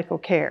non-medical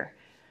care.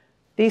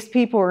 These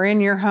people are in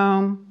your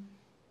home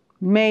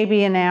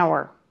maybe an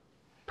hour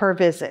per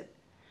visit.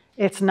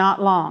 It's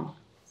not long.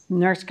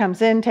 Nurse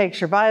comes in,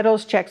 takes your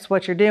vitals, checks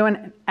what you're doing,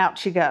 and out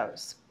she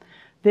goes.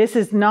 This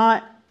is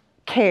not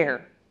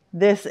care.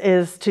 This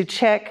is to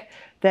check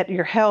that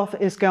your health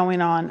is going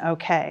on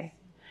okay.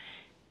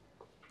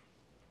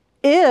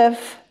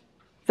 If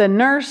the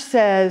nurse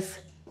says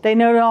they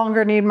no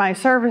longer need my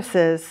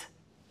services,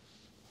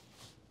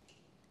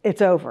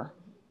 it's over.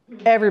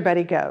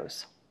 Everybody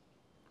goes.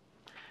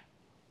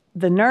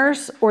 The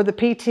nurse or the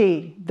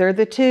PT, they're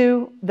the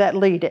two that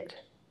lead it.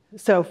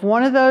 So if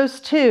one of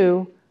those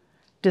two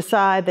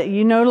decide that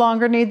you no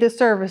longer need the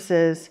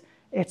services,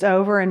 it's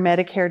over and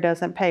Medicare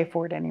doesn't pay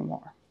for it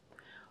anymore.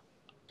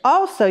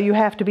 Also, you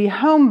have to be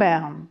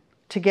homebound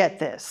to get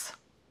this.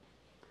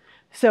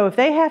 So if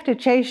they have to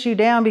chase you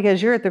down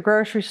because you're at the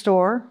grocery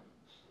store,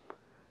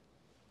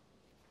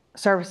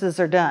 services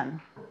are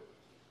done.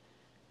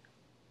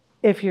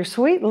 If your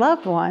sweet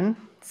loved one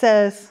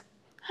says,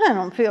 I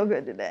don't feel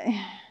good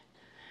today,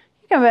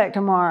 you come back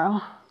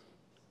tomorrow.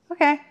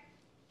 Okay.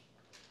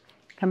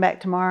 Come back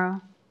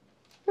tomorrow.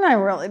 I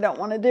really don't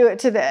want to do it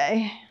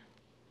today.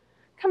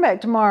 Come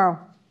back tomorrow.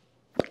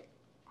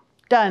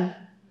 Done.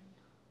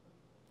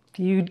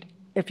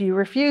 If you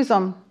refuse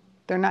them,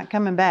 they're not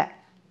coming back.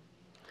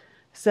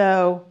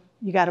 So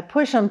you got to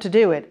push them to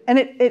do it. And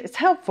it's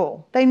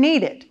helpful. They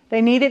need it.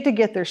 They need it to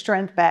get their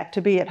strength back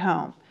to be at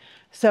home.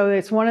 So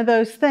it's one of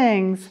those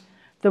things,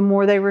 the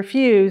more they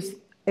refuse,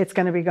 it's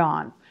going to be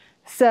gone.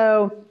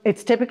 So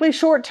it's typically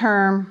short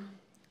term,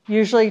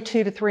 usually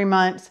 2 to 3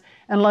 months,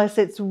 unless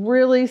it's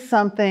really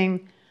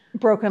something,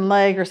 broken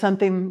leg or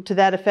something to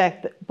that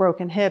effect,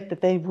 broken hip,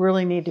 that they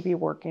really need to be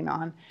working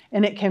on.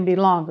 And it can be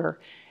longer.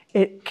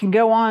 It can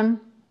go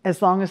on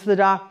as long as the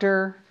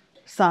doctor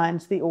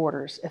signs the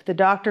orders. If the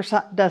doctor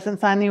doesn't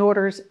sign the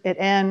orders, it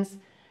ends,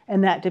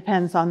 and that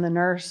depends on the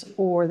nurse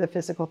or the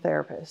physical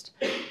therapist.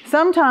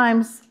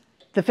 Sometimes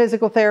the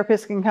physical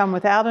therapist can come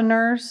without a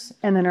nurse,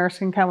 and the nurse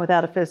can come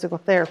without a physical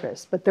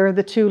therapist, but they're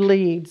the two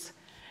leads.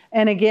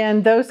 And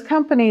again, those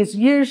companies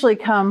usually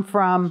come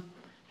from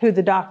who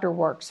the doctor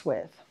works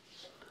with.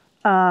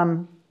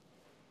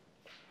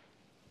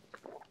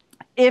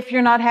 If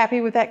you're not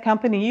happy with that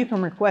company, you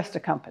can request a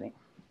company.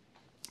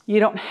 You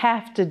don't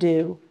have to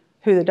do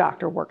who the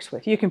doctor works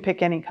with. You can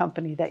pick any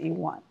company that you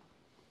want.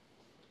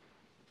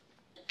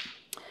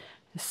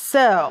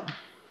 So,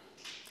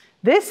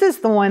 this is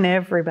the one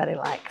everybody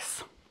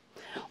likes.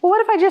 Well,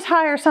 what if I just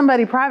hire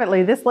somebody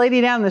privately? This lady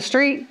down the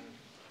street,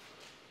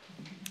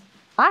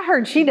 I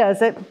heard she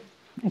does it,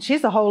 and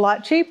she's a whole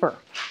lot cheaper.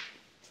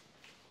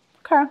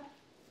 Okay.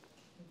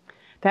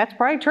 That's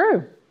probably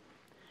true.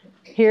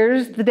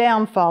 Here's the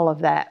downfall of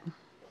that.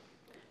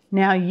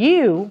 Now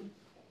you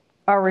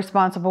are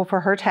responsible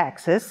for her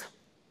taxes.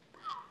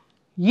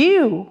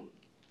 You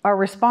are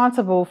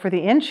responsible for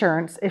the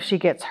insurance if she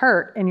gets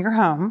hurt in your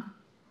home.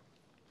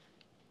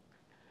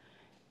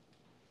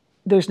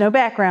 There's no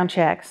background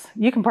checks.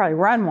 You can probably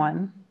run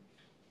one.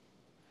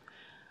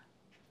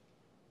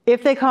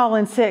 If they call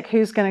in sick,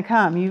 who's going to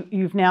come?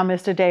 You've now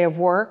missed a day of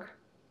work.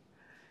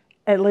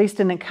 At least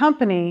in a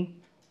company,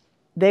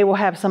 they will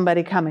have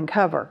somebody come and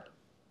cover.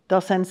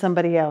 They'll send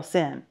somebody else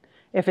in.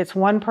 If it's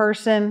one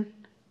person,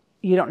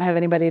 you don't have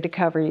anybody to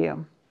cover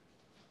you.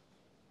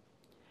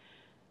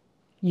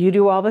 You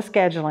do all the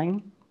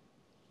scheduling.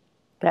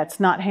 That's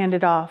not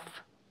handed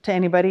off to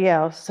anybody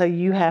else, so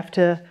you have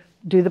to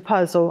do the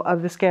puzzle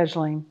of the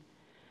scheduling.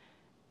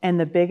 And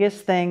the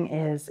biggest thing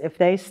is, if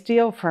they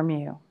steal from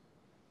you,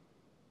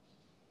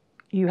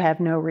 you have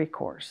no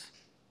recourse.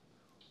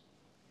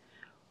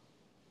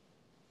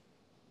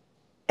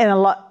 And I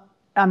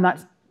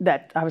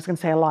was going to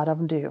say a lot of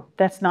them do.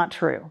 That's not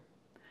true.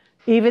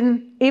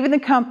 Even the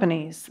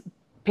companies,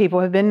 people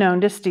have been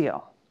known to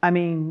steal. I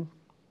mean,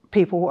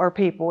 people are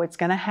people. It's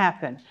going to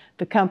happen.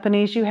 The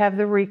companies, you have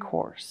the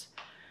recourse.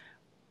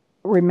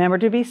 Remember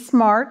to be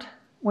smart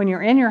when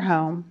you're in your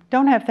home.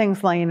 Don't have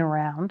things laying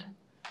around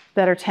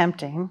that are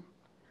tempting.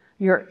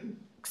 Your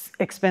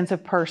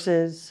expensive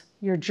purses,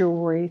 your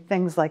jewelry,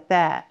 things like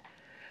that.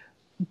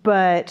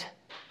 But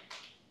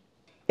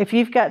if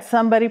you've got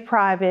somebody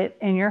private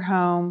in your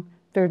home,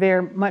 they're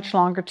there much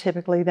longer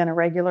typically than a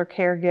regular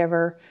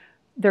caregiver.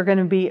 They're going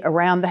to be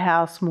around the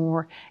house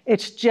more.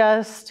 It's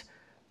just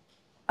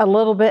a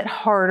little bit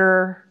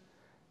harder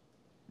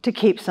to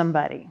keep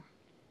somebody.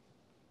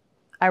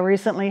 I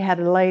recently had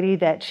a lady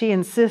that she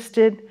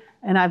insisted,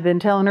 and I've been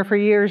telling her for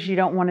years, you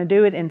don't want to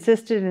do it,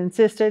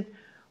 insisted.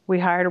 We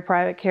hired a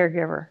private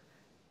caregiver.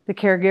 The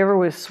caregiver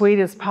was sweet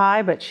as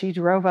pie, but she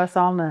drove us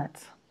all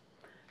nuts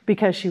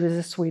because she was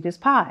as sweet as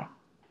pie.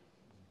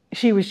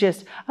 She was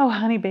just, oh,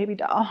 honey, baby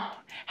doll,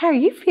 how are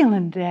you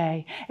feeling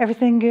today?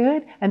 Everything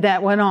good? And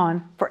that went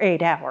on for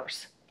 8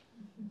 hours.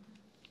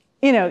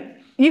 You know,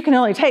 you can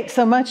only take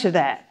so much of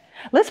that.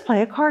 Let's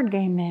play a card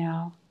game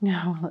now.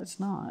 No,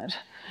 let's not.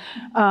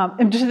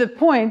 And to the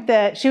point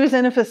that she was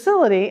in a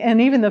facility,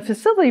 and even the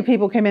facility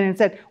people came in and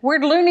said,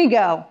 where'd Looney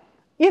go?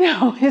 You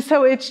know,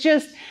 so it's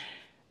just,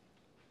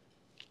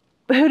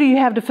 who do you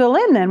have to fill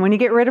in then when you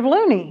get rid of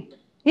Looney?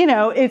 You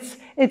know, it's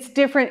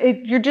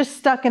different. You're just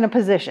stuck in a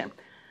position.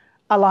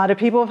 A lot of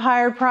people have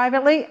hired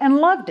privately and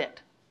loved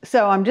it.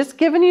 So I'm just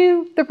giving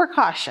you the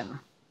precaution.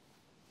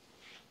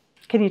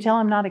 Can you tell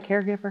I'm not a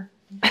caregiver?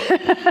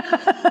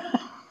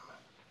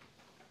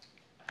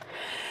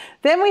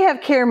 Then we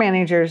have care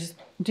managers.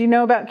 Do you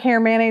know about care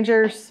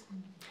managers?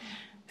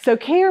 So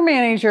care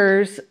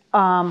managers,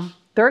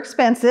 they're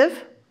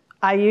expensive.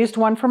 I used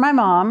one for my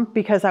mom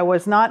because I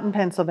was not in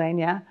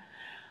Pennsylvania.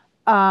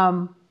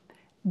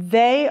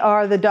 They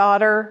are the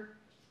daughter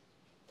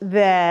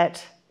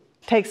that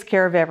takes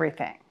care of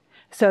everything.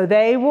 So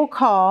they will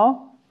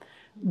call,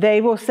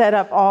 they will set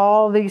up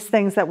all these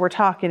things that we're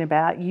talking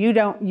about. You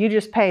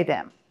just pay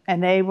them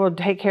and they will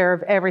take care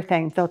of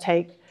everything. They'll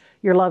take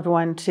your loved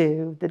one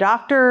to the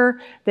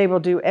doctor. They will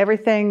do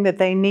everything that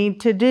they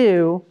need to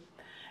do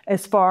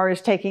as far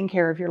as taking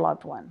care of your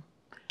loved one.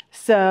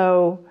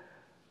 So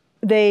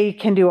they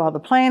can do all the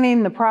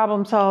planning, the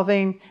problem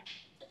solving.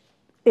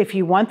 If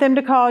you want them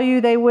to call you,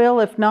 they will.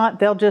 If not,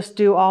 they'll just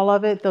do all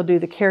of it. They'll do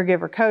the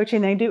caregiver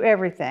coaching. They do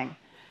everything.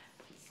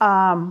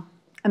 An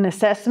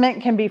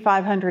assessment can be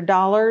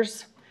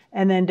 $500.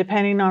 And then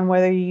depending on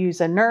whether you use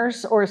a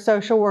nurse or a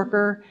social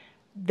worker,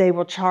 they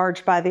will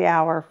charge by the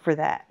hour for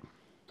that.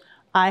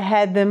 I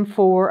had them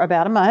for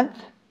about a month,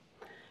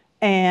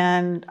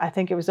 and I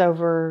think it was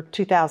over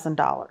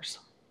 $2,000.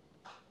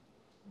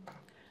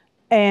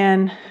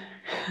 And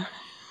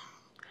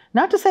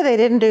not to say they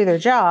didn't do their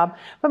job,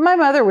 but my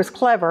mother was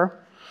clever,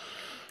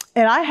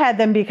 and I had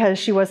them because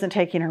she wasn't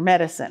taking her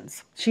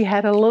medicines. She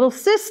had a little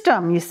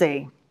system, you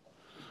see,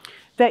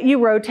 that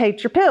you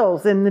rotate your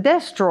pills in the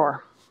desk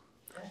drawer,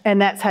 and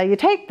that's how you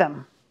take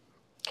them,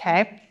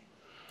 okay?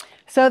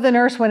 So the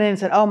nurse went in and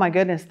said, oh my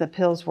goodness, the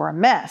pills were a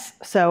mess.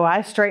 So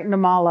I straightened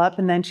them all up,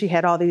 and then she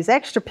had all these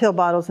extra pill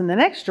bottles in the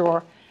next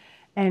drawer.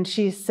 And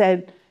she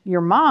said, your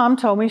mom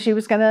told me she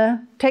was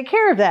gonna take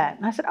care of that.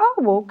 And I said, oh,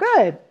 well,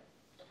 good.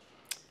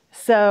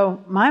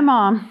 So my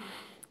mom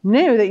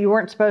knew that you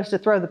weren't supposed to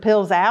throw the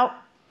pills out.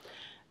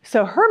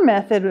 So her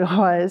method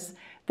was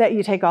that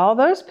you take all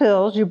those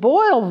pills, you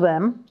boil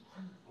them,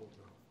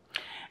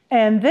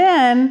 and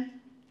then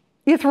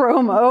you throw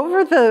them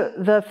over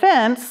the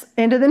fence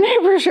into the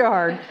neighbor's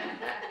yard.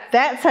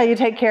 That's how you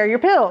take care of your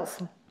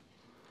pills.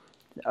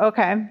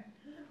 Okay.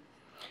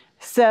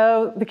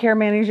 So the care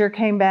manager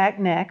came back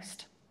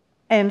next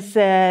and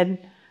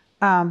said,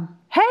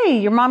 hey,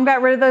 your mom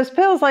got rid of those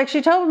pills like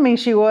she told me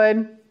she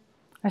would.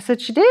 I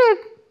said, she did?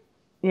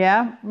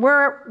 Yeah.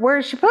 Where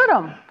did she put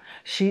them?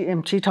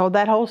 She told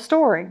that whole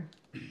story.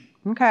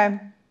 Okay.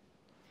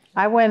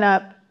 I went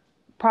up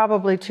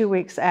probably 2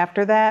 weeks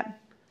after that.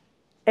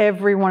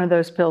 Every one of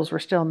those pills were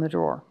still in the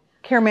drawer.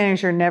 Care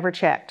manager never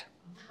checked.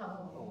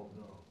 Oh,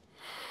 no.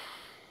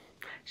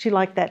 She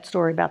liked that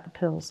story about the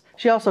pills.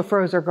 She also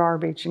froze her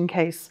garbage in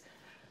case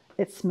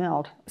it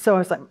smelled. So I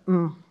was like,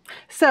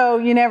 So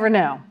you never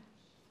know.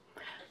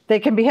 They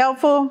can be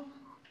helpful.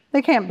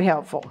 They can't be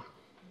helpful.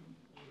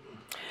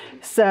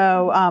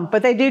 So,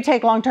 but they do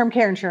take long-term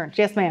care insurance.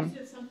 Yes, ma'am. You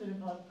said something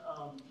about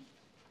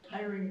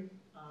hiring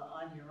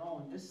on your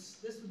own. This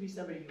would be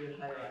somebody you would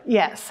hire on.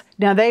 Yes.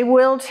 Now they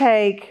will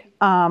take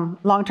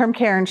long-term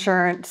care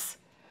insurance,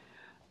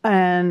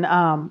 and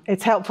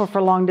it's helpful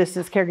for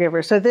long-distance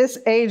caregivers. So this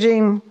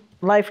Aging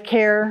Life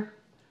Care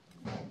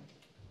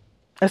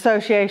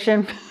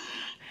Association,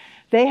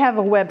 they have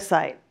a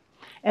website,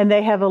 and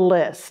they have a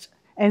list.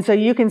 And so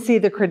you can see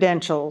the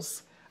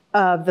credentials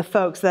of the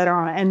folks that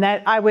are on it. And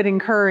that I would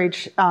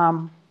encourage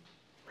to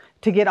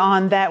get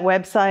on that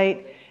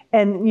website,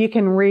 and you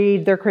can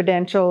read their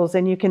credentials,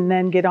 and you can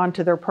then get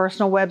onto their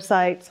personal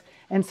websites.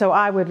 And so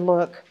I would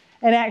look.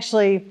 And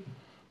actually,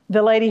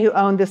 the lady who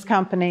owned this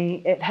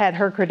company, it had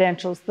her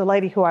credentials. The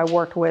lady who I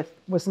worked with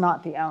was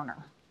not the owner.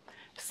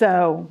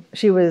 So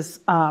she was,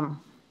 I'm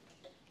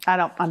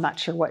not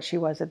sure what she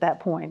was at that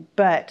point,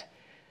 but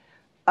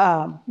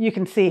you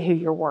can see who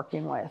you're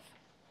working with.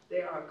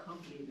 They are a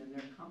company, then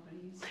they're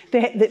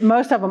companies?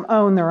 Most of them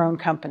own their own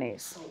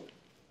companies.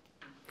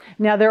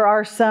 Now, there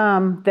are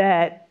some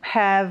that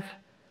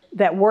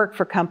work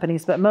for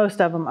companies, but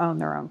most of them own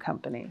their own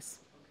companies.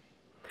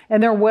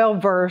 And they're well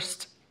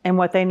versed in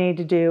what they need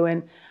to do,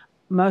 and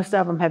most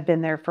of them have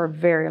been there for a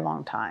very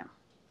long time.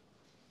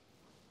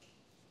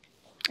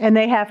 And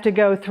they have to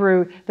go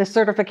through the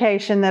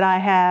certification that I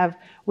have.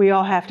 We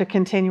all have to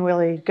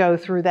continually go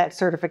through that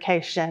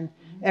certification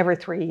every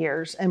 3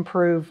 years,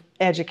 improve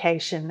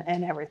education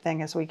and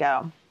everything as we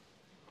go.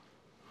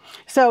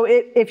 So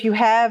if you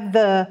have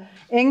the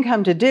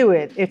income to do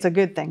it, it's a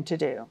good thing to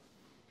do.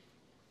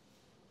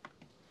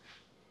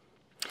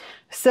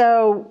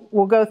 So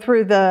we'll go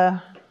through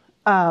the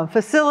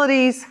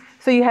facilities.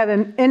 So you have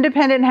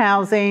independent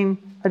housing,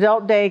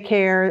 adult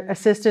daycare,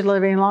 assisted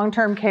living,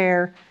 long-term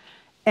care,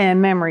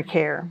 and memory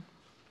care.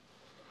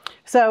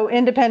 So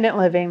independent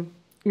living,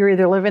 you're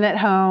either living at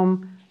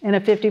home in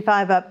a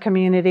 55-up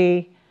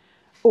community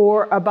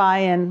or a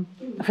buy-in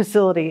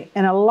facility.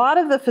 And a lot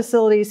of the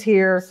facilities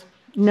here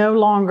no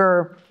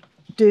longer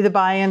do the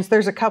buy-ins.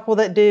 There's a couple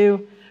that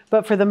do,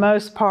 but for the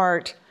most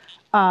part,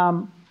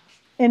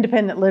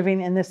 independent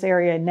living in this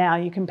area now,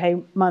 you can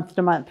pay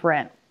month-to-month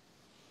rent,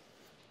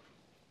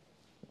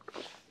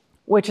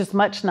 which is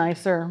much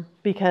nicer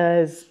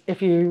because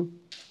if you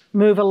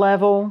move a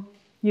level,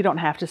 you don't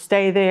have to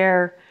stay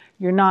there.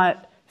 You're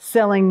not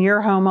selling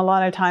your home a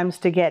lot of times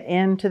to get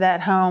into that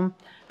home,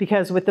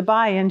 because with the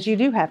buy-ins, you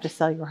do have to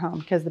sell your home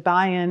because the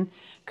buy-in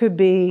could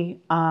be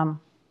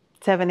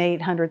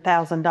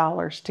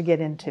 $700,000-800,000 to get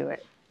into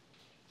it.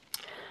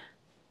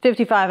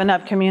 55 and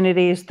up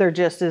communities, they're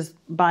just as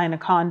buying a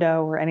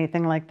condo or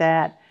anything like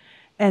that.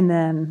 And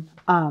then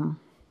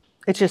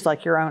it's just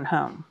like your own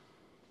home.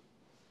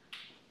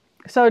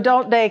 So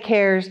adult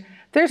daycares,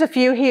 there's a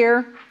few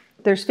here.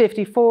 There's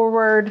 50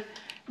 Forward.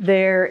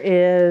 There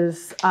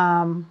is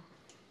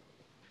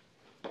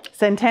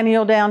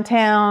Centennial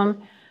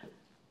downtown.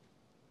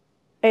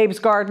 Abe's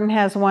Garden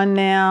has one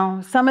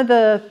now. Some of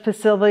the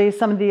facilities,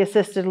 some of the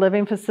assisted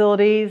living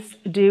facilities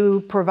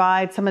do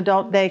provide some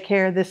adult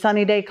daycare. The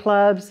Sunny Day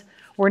Clubs,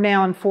 we're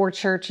now in 4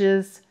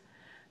 churches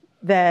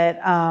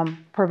that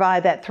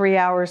provide that 3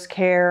 hours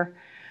care.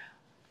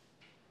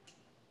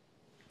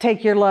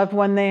 Take your loved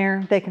one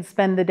there. They can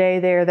spend the day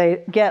there.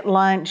 They get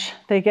lunch.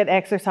 They get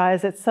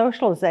exercise. It's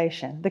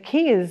socialization. The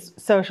key is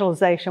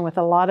socialization with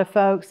a lot of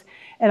folks.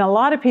 And a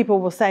lot of people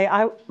will say,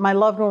 my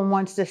loved one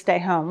wants to stay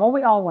home. Well,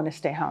 we all want to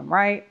stay home,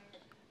 right?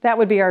 That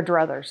would be our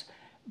druthers.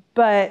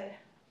 But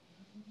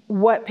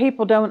what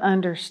people don't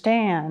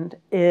understand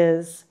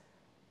is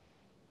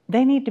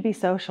they need to be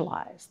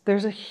socialized.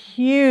 There's a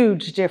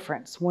huge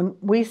difference. When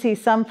we see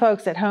some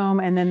folks at home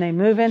and then they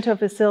move into a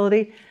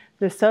facility,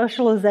 the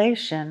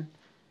socialization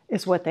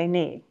is what they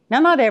need.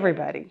 Now, not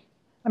everybody.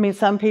 I mean,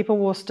 some people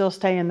will still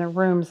stay in their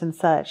rooms and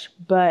such,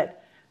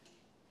 but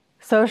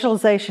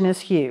socialization is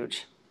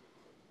huge.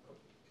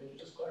 Can you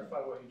just clarify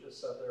what you just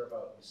said there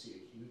about you see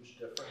a huge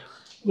difference?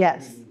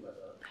 Yes.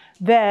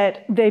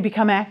 That they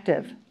become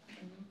active.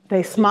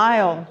 They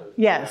smile.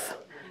 Yes.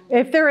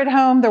 If they're at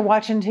home, they're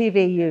watching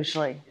TV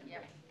usually.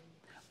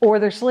 Or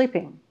they're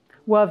sleeping.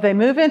 Well, if they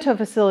move into a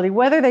facility,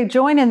 whether they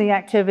join in the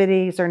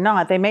activities or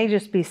not, they may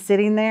just be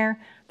sitting there.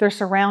 They're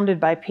surrounded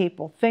by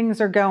people. Things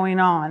are going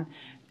on.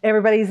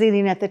 Everybody's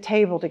eating at the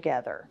table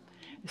together.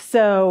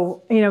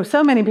 So,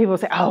 so many people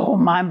say, oh,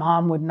 my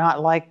mom would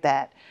not like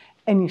that.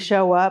 And you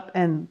show up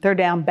and they're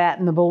down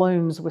batting the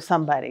balloons with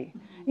somebody.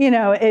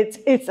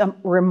 It's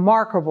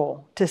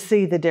remarkable to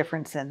see the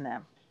difference in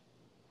them.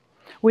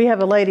 We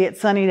have a lady at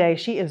Sunny Day.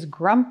 She is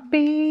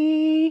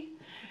grumpy.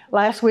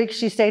 Last week,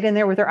 she stayed in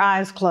there with her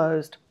eyes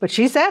closed. But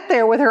she sat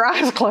there with her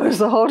eyes closed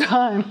the whole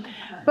time.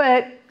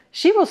 But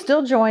she will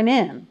still join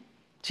in.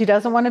 She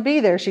doesn't want to be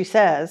there, she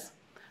says,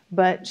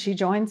 but she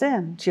joins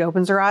in. She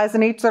opens her eyes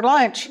and eats her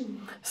lunch.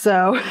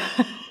 So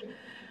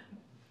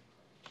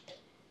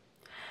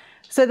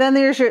then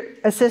there's your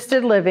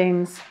assisted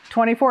livings,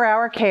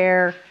 24-hour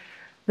care,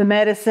 the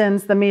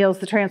medicines, the meals,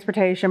 the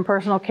transportation,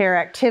 personal care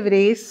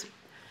activities.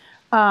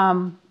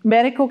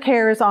 Medical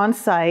care is on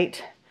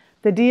site.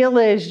 The deal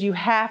is you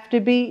have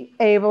to be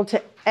able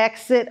to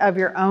exit of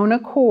your own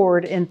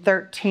accord in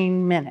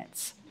 13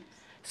 minutes.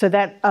 So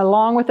that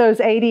along with those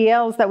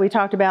ADLs that we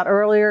talked about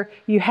earlier,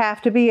 you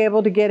have to be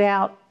able to get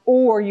out,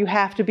 or you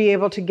have to be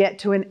able to get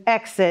to an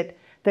exit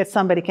that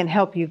somebody can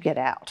help you get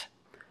out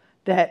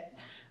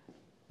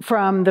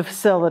from the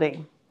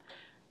facility.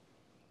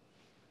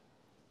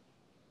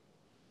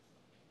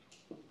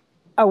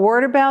 A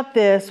word about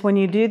this, when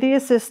you do the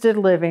assisted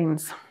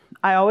livings,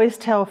 I always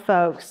tell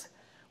folks,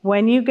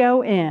 when you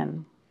go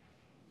in,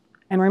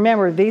 and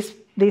remember, these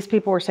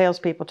people are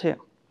salespeople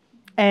too.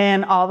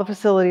 And all the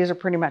facilities are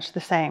pretty much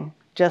the same,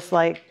 just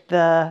like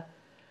the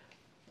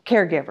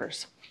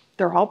caregivers.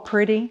 They're all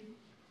pretty.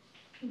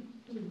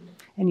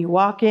 And you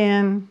walk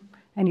in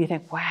and you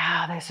think,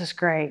 wow, this is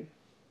great.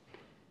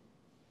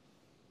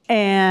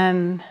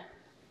 And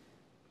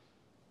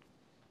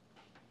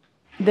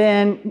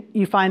then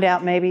you find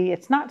out maybe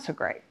it's not so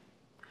great.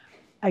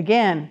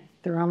 Again,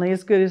 they're only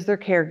as good as their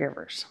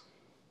caregivers.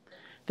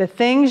 The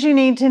things you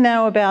need to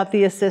know about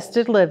the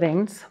assisted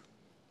livings: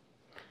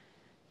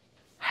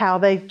 how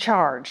they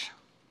charge.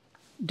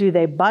 Do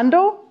they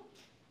bundle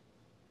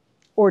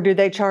or do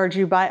they charge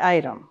you by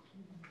item?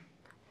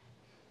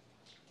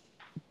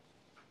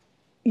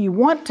 You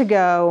want to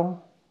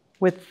go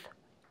with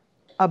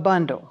a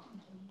bundle,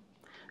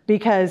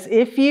 because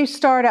if you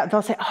start out,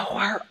 they'll say,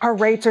 oh, our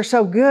rates are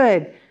so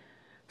good.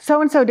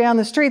 So-and-so down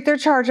the street, they're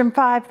charging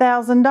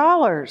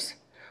 $5,000.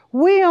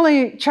 We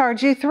only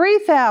charge you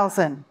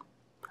 $3,000.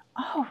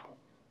 Oh,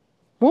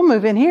 we'll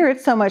move in here.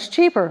 It's so much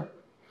cheaper.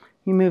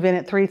 You move in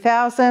at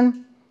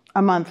 $3,000.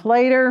 A month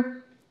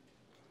later,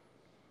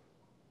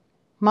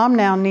 mom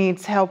now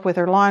needs help with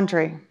her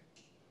laundry.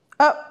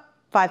 Oh,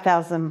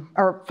 $5,000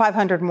 or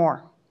 $500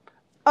 more.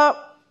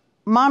 Oh,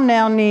 mom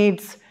now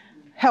needs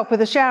help with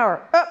the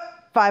shower. Oh,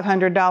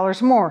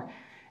 $500 more.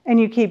 And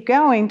you keep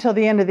going till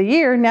the end of the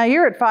year. Now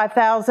you're at $5,000,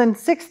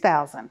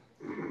 $6,000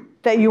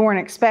 that you weren't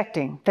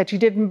expecting, that you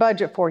didn't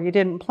budget for, you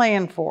didn't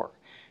plan for.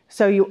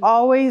 So you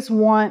always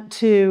want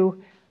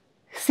to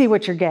see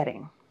what you're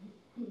getting.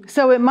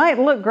 So it might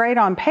look great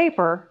on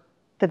paper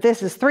that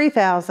this is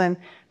 $3,000,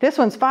 this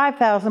one's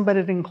 $5,000, but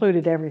it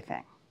included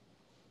everything.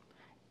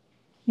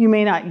 You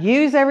may not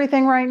use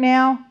everything right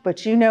now,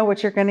 but you know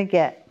what you're going to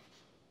get.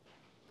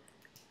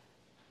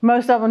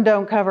 Most of them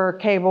don't cover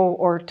cable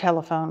or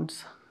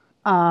telephones.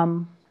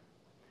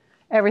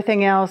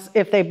 Everything else,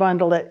 if they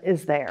bundle it,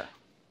 is there.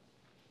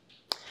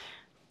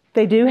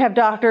 They do have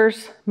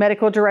doctors,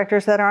 medical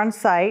directors that are on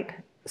site,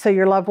 so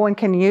your loved one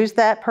can use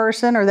that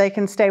person or they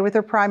can stay with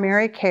their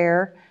primary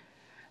care.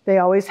 They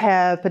always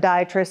have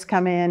podiatrists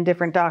come in,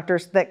 different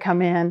doctors that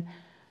come in.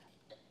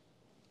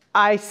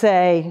 I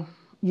say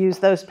use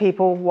those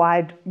people.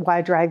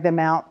 Why drag them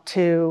out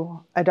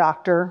to a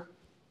doctor?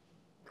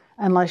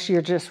 Unless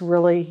you just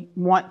really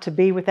want to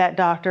be with that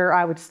doctor,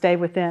 I would stay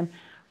with them.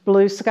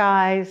 Blue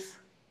skies,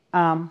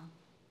 house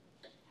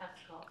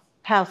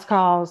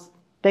calls,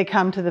 they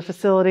come to the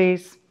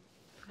facilities,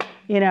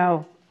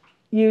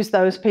 use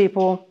those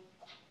people.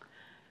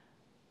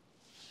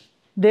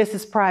 This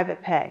is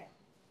private pay,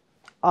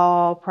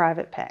 all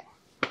private pay.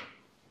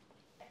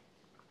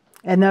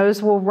 And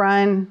those will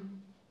run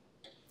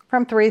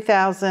from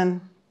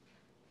 $3,000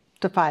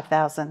 to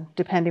 $5,000,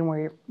 depending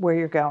where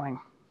you're going.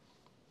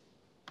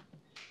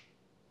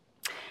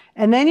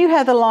 And then you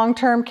have the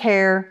long-term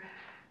care,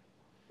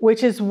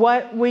 which is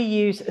what we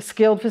use, a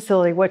skilled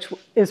facility, which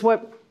is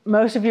what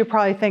most of you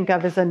probably think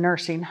of as a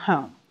nursing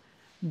home.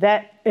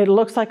 That it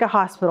looks like a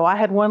hospital. I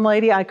had one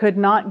lady, I could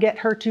not get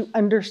her to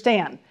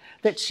understand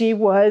that she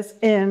was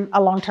in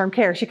a long-term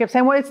care. She kept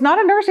saying, well, it's not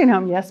a nursing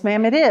home. Yes,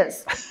 ma'am, it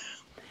is.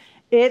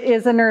 It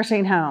is a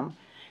nursing home.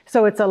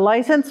 So it's a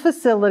licensed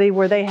facility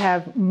where they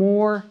have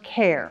more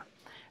care.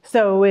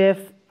 So if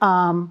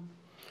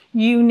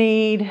you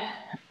need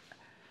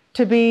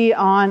to be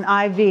on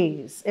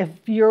IVs, if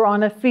you're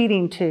on a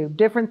feeding tube,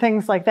 different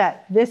things like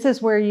that, this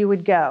is where you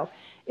would go.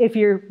 If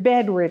you're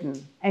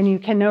bedridden and you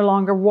can no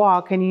longer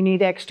walk and you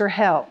need extra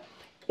help,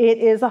 it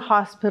is a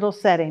hospital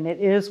setting. It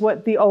is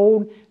what the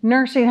old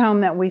nursing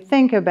home that we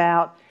think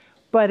about,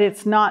 but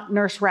it's not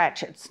Nurse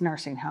Ratchet's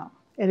nursing home.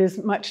 It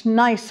is much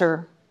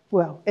nicer.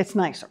 Well, it's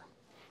nicer.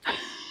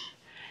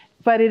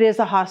 But it is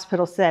a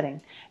hospital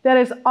setting. That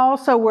is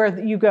also where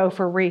you go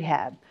for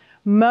rehab.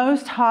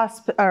 Most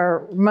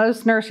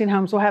nursing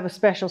homes will have a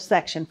special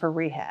section for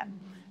rehab.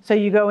 So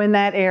you go in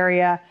that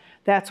area.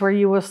 That's where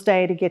you will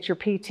stay to get your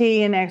PT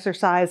and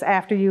exercise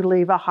after you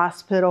leave a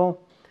hospital.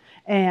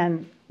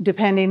 And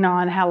depending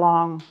on how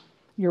long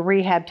your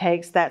rehab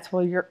takes, that's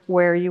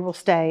where you will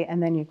stay,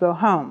 and then you go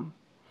home.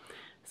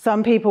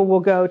 Some people will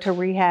go to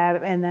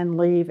rehab and then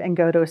leave and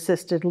go to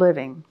assisted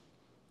living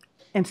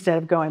instead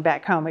of going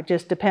back home. It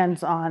just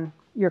depends on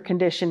your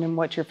condition and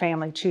what your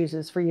family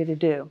chooses for you to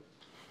do.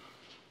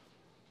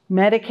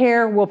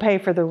 Medicare will pay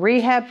for the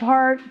rehab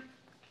part.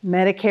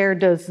 Medicare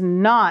does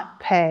not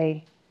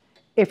pay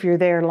if you're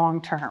there long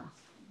term.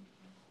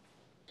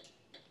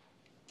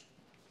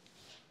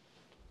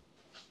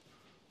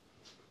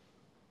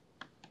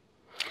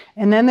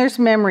 And then there's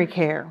memory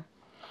care.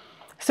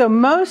 So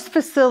most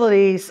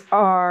facilities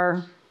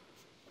are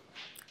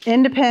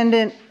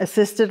independent,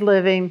 assisted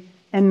living,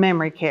 and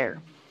memory care.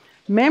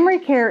 Memory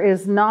care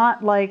is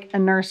not like a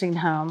nursing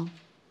home.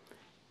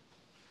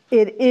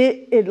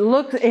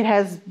 It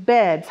has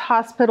beds,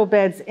 hospital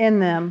beds in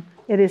them.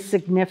 It is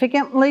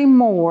significantly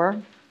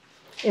more.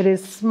 It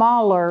is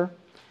smaller,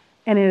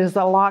 and it is a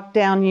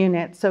lockdown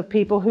unit, so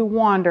people who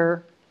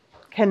wander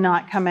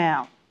cannot come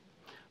out.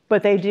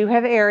 But they do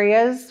have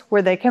areas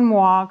where they can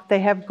walk. They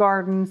have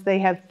gardens. They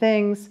have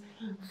things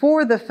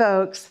for the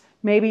folks,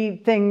 maybe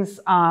things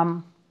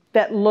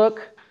that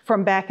look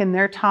from back in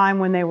their time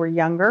when they were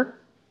younger.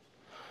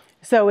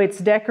 So it's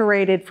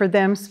decorated for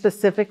them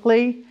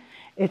specifically.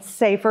 It's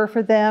safer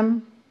for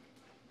them.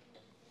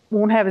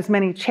 Won't have as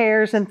many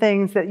chairs and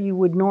things that you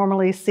would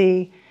normally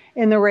see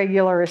in the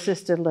regular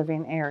assisted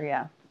living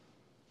area.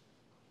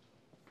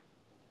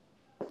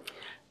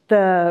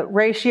 The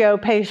ratio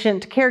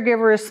patient to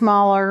caregiver is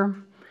smaller,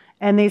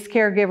 and these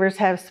caregivers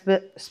have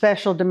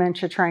special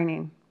dementia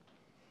training.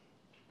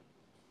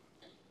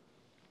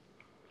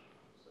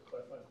 So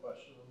clarifying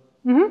question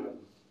on that? Mm-hmm.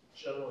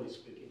 Generally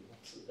speaking,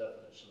 what's the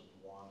definition of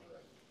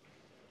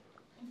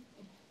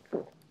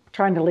wandering?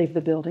 Trying to leave the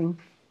building.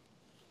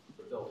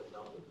 The building,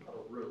 not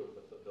a room,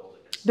 but the building.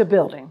 The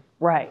building,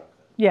 right.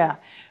 Yeah.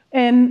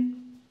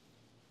 And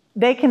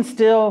they can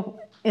still,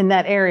 in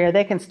that area,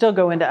 they can still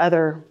go into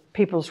other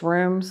people's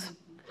rooms,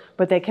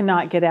 but they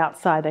cannot get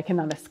outside. They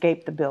cannot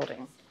escape the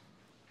building.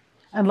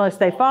 Unless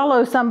they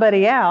follow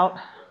somebody out,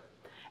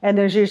 and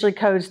there's usually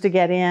codes to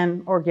get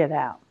in or get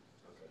out.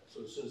 Okay.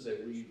 So as soon as they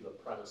leave the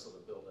premise of the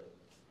building,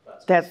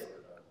 that's That's-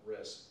 considered a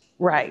risk.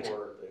 Right.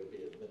 Or they would be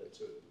admitted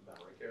to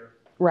memory care.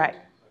 Right.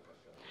 Okay.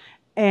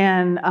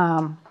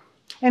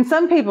 And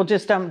some people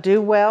just don't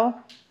do well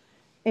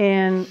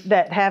in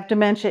that have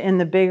dementia in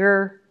the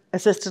bigger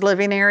assisted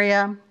living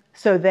area.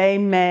 So they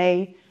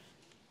may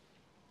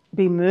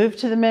be moved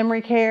to the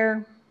memory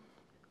care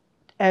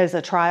as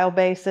a trial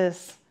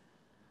basis.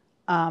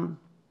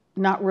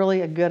 Not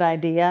really a good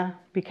idea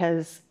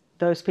because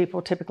those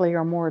people typically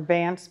are more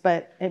advanced,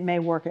 but it may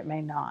work, it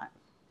may not.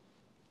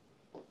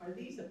 Are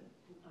these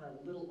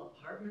little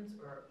apartments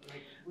or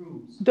like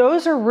rooms?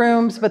 Those are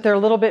rooms, but they're a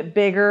little bit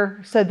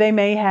bigger, so they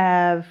may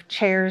have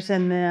chairs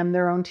in them,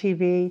 their own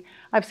TV.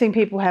 I've seen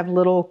people have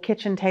little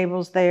kitchen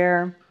tables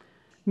there,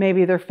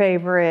 maybe their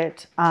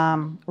favorite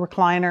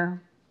recliner,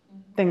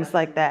 things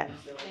like that.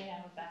 They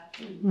have a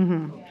bathroom.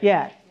 Mm-hmm.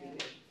 Yeah.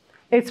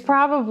 It's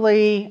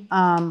probably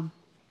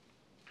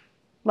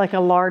like a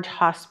large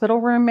hospital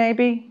room,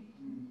 maybe.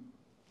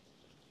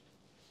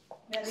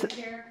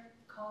 Medicare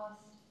cost.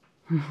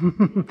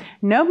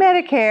 No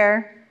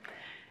Medicare.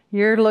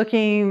 You're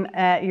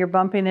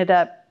bumping it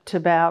up to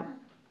about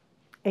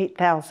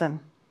 $8,000.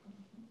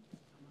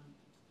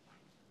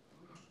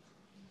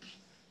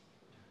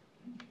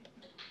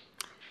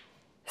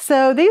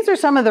 So these are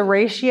some of the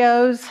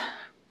ratios,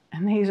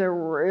 and these are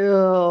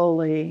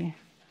really,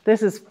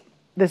 this is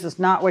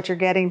not what you're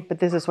getting, but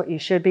this is what you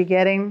should be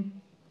getting.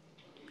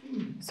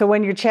 So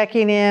when you're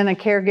checking in, a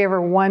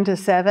caregiver 1 to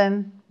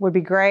 7 would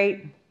be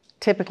great.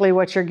 Typically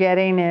what you're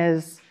getting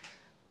is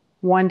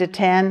 1 to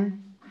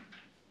 10.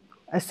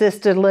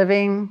 Assisted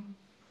living,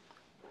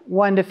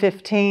 1 to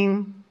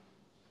 15.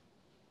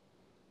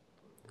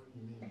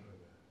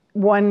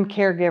 1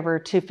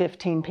 caregiver to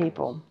 15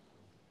 people.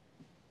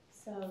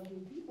 So do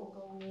people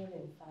go in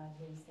and find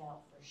this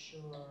out for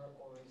sure,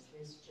 or is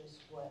this just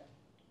what?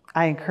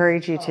 I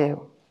encourage you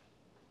to.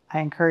 I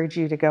encourage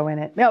you to go in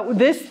it. No,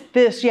 this,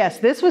 yes,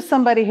 this was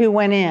somebody who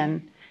went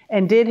in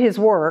and did his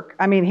work.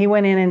 I mean, he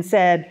went in and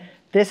said,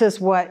 this is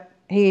what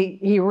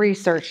he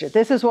researched it.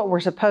 This is what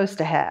we're supposed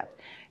to have.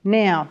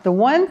 Now, the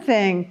one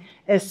thing,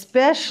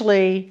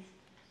 especially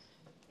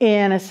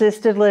in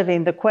assisted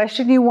living, the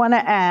question you want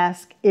to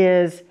ask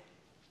is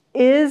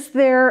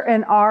there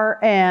an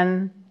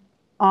RN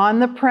on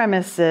the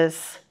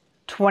premises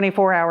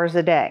 24 hours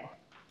a day?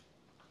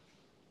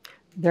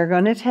 They're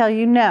going to tell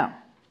you no.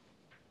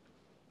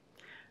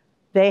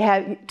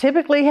 They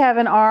typically have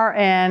an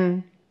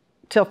RN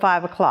till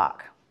 5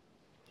 o'clock.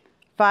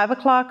 5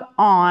 o'clock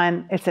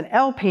on, it's an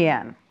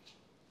LPN.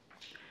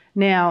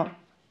 Now,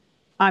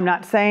 I'm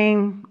not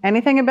saying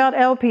anything about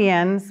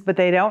LPNs, but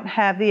they don't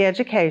have the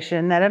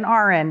education that an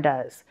RN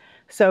does.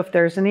 So if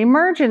there's an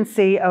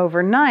emergency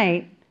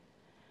overnight,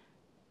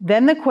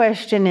 then the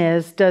question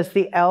is, does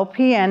the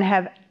LPN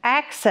have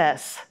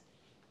access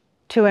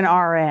to an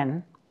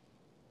RN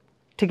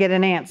to get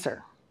an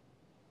answer?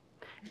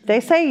 If they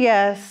say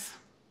yes,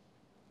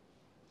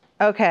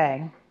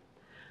 okay.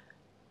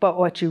 But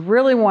what you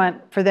really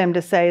want for them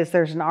to say is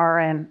there's an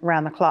RN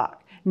around the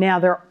clock. Now,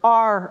 there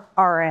are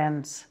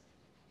RNs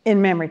in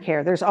memory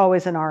care. There's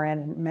always an RN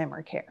in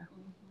memory care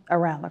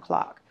around the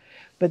clock.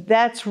 But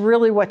that's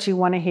really what you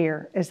want to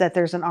hear, is that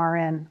there's an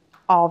RN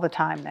all the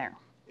time there.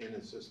 In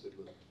assisted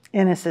living.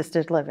 In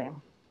assisted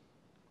living.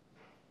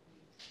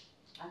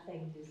 I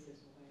think this is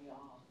way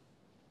off.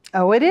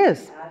 Oh, it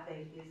is. I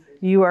think this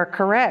is. You are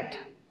correct. way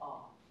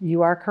off.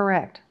 You are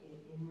correct.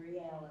 In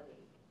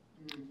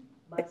reality,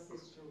 my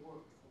sister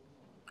works in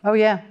one, Oh,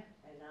 yeah.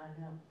 and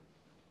I know.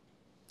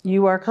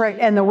 You are correct.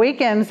 And the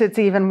weekends, it's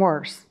even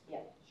worse. Yeah,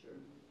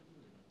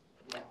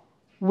 sure.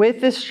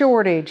 With this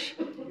shortage,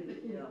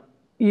 Yeah.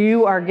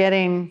 you are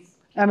getting,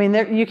 I mean,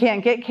 you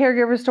can't get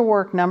caregivers to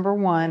work, number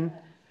one,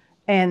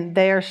 and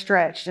they are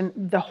stretched. And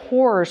the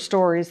horror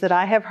stories that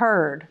I have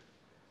heard,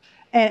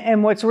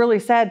 and what's really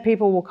sad,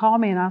 people will call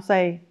me and I'll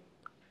say,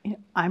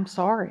 I'm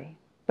sorry,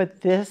 but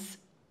this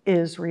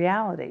is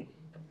reality.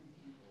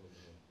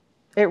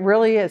 It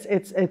really is.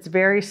 It's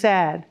very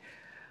sad.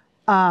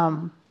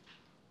 And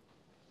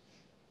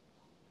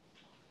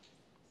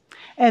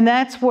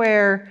that's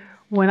where,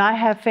 when I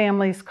have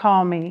families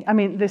call me, I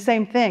mean, the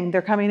same thing.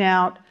 They're coming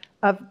out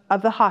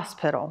of the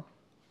hospital.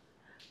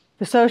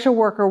 The social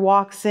worker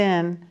walks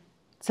in,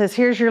 says,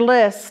 here's your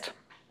list.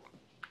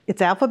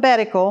 It's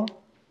alphabetical.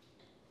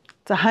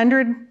 It's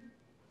 100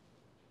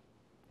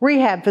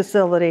 rehab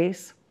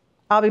facilities.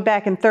 I'll be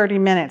back in 30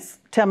 minutes.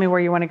 Tell me where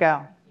you want to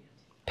go.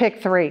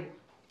 Pick 3.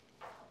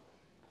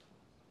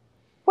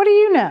 What do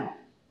you know?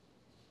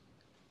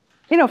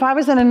 You know, if I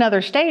was in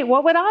another state,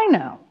 what would I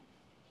know?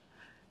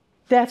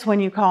 That's when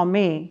you call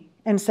me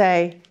and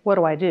say, what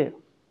do I do?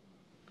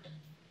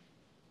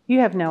 You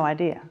have no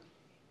idea.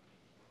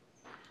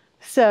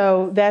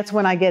 So that's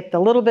when I get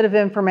the little bit of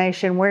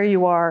information, where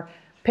you are,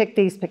 pick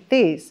these, pick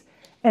these.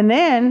 And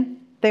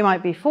then they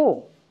might be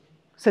full.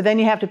 So then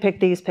you have to pick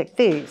these, pick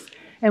these.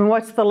 And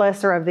what's the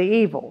lesser of the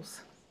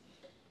evils?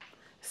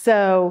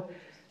 So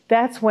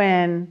that's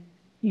when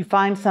you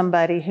find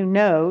somebody who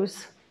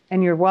knows,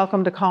 and you're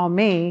welcome to call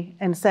me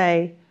and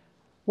say,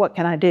 what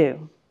can I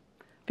do?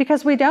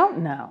 Because we don't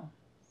know.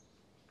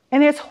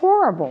 And it's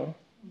horrible.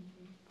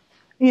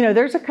 You know,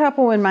 there's a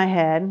couple in my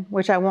head,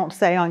 which I won't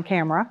say on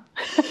camera,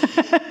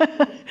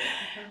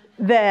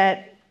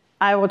 that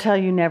I will tell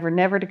you never,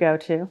 never to go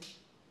to,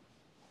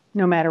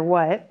 no matter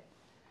what.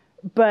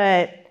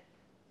 But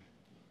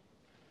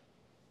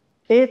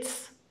you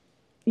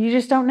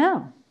just don't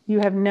know. You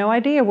have no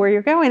idea where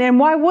you're going. And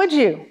why would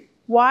you?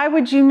 Why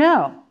would you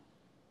know?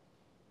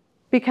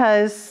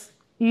 Because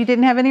you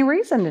didn't have any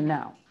reason to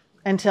know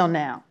until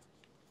now.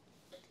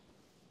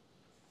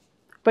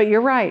 But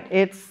you're right,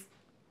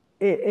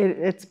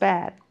 it's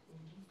bad.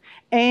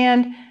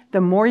 And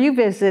the more you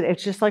visit,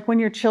 it's just like when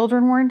your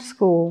children were in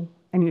school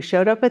and you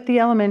showed up at the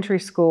elementary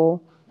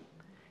school,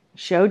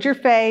 showed your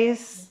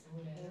face,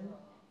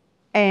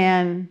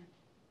 and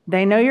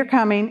they know you're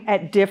coming.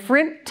 At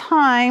different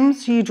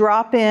times, you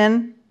drop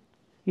in.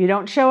 You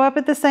don't show up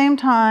at the same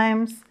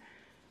times.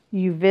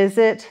 You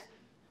visit,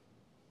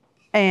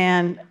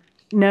 and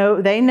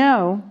they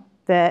know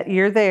that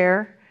you're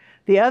there.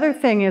 The other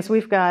thing is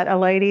we've got a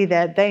lady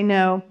that they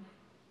know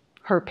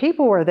her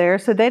people were there,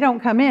 so they don't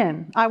come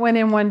in. I went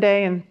in one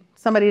day and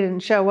somebody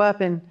didn't show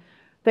up, and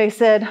they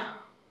said,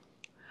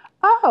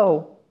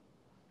 oh,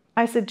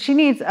 I said, she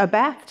needs a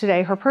bath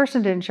today. Her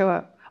person didn't show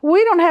up.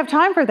 We don't have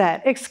time for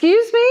that.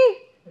 Excuse me?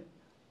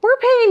 We're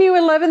paying you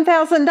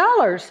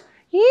 $11,000.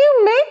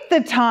 You make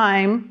the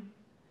time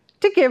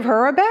to give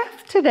her a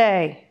bath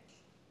today.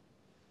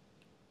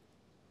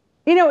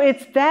 You know,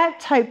 it's that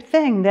type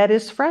thing that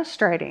is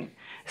frustrating.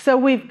 So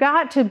we've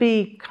got to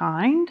be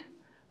kind,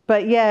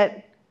 but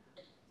yet,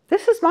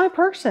 this is my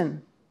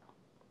person,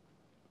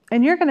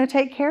 and you're going to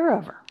take care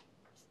of her.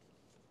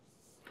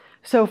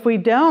 So if we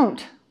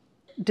don't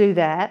do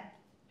that,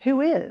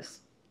 who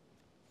is?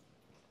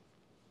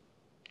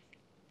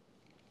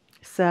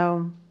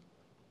 So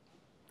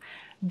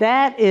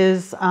that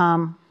is,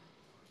 I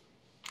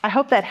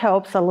hope that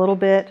helps a little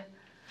bit.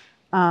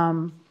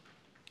 That's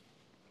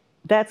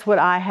what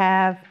I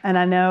have, and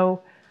I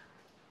know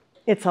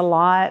it's a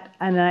lot,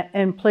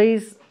 and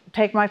please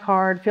take my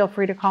card. Feel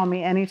free to call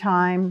me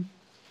anytime.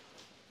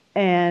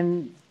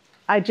 And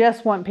I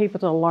just want people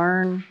to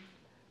learn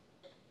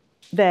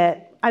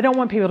that I don't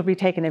want people to be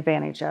taken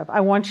advantage of.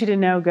 I want you to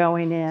know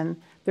going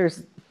in,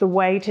 there's the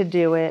way to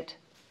do it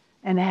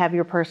and to have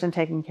your person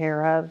taken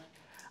care of.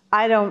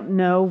 I don't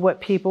know what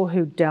people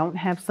who don't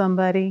have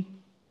somebody,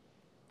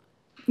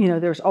 you know,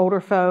 there's older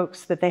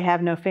folks that they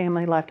have no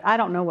family left. I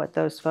don't know what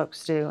those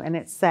folks do, and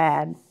it's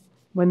sad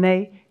when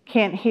they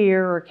can't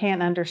hear or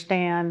can't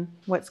understand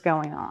what's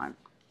going on.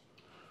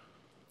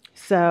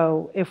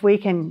 So if we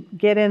can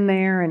get in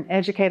there and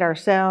educate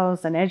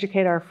ourselves and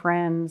educate our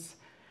friends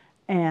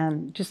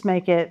and just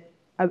make it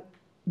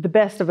the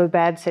best of a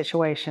bad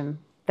situation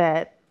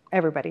that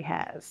everybody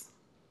has.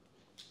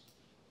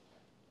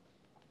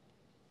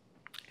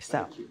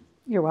 So,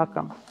 you're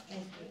welcome.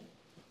 Thank you.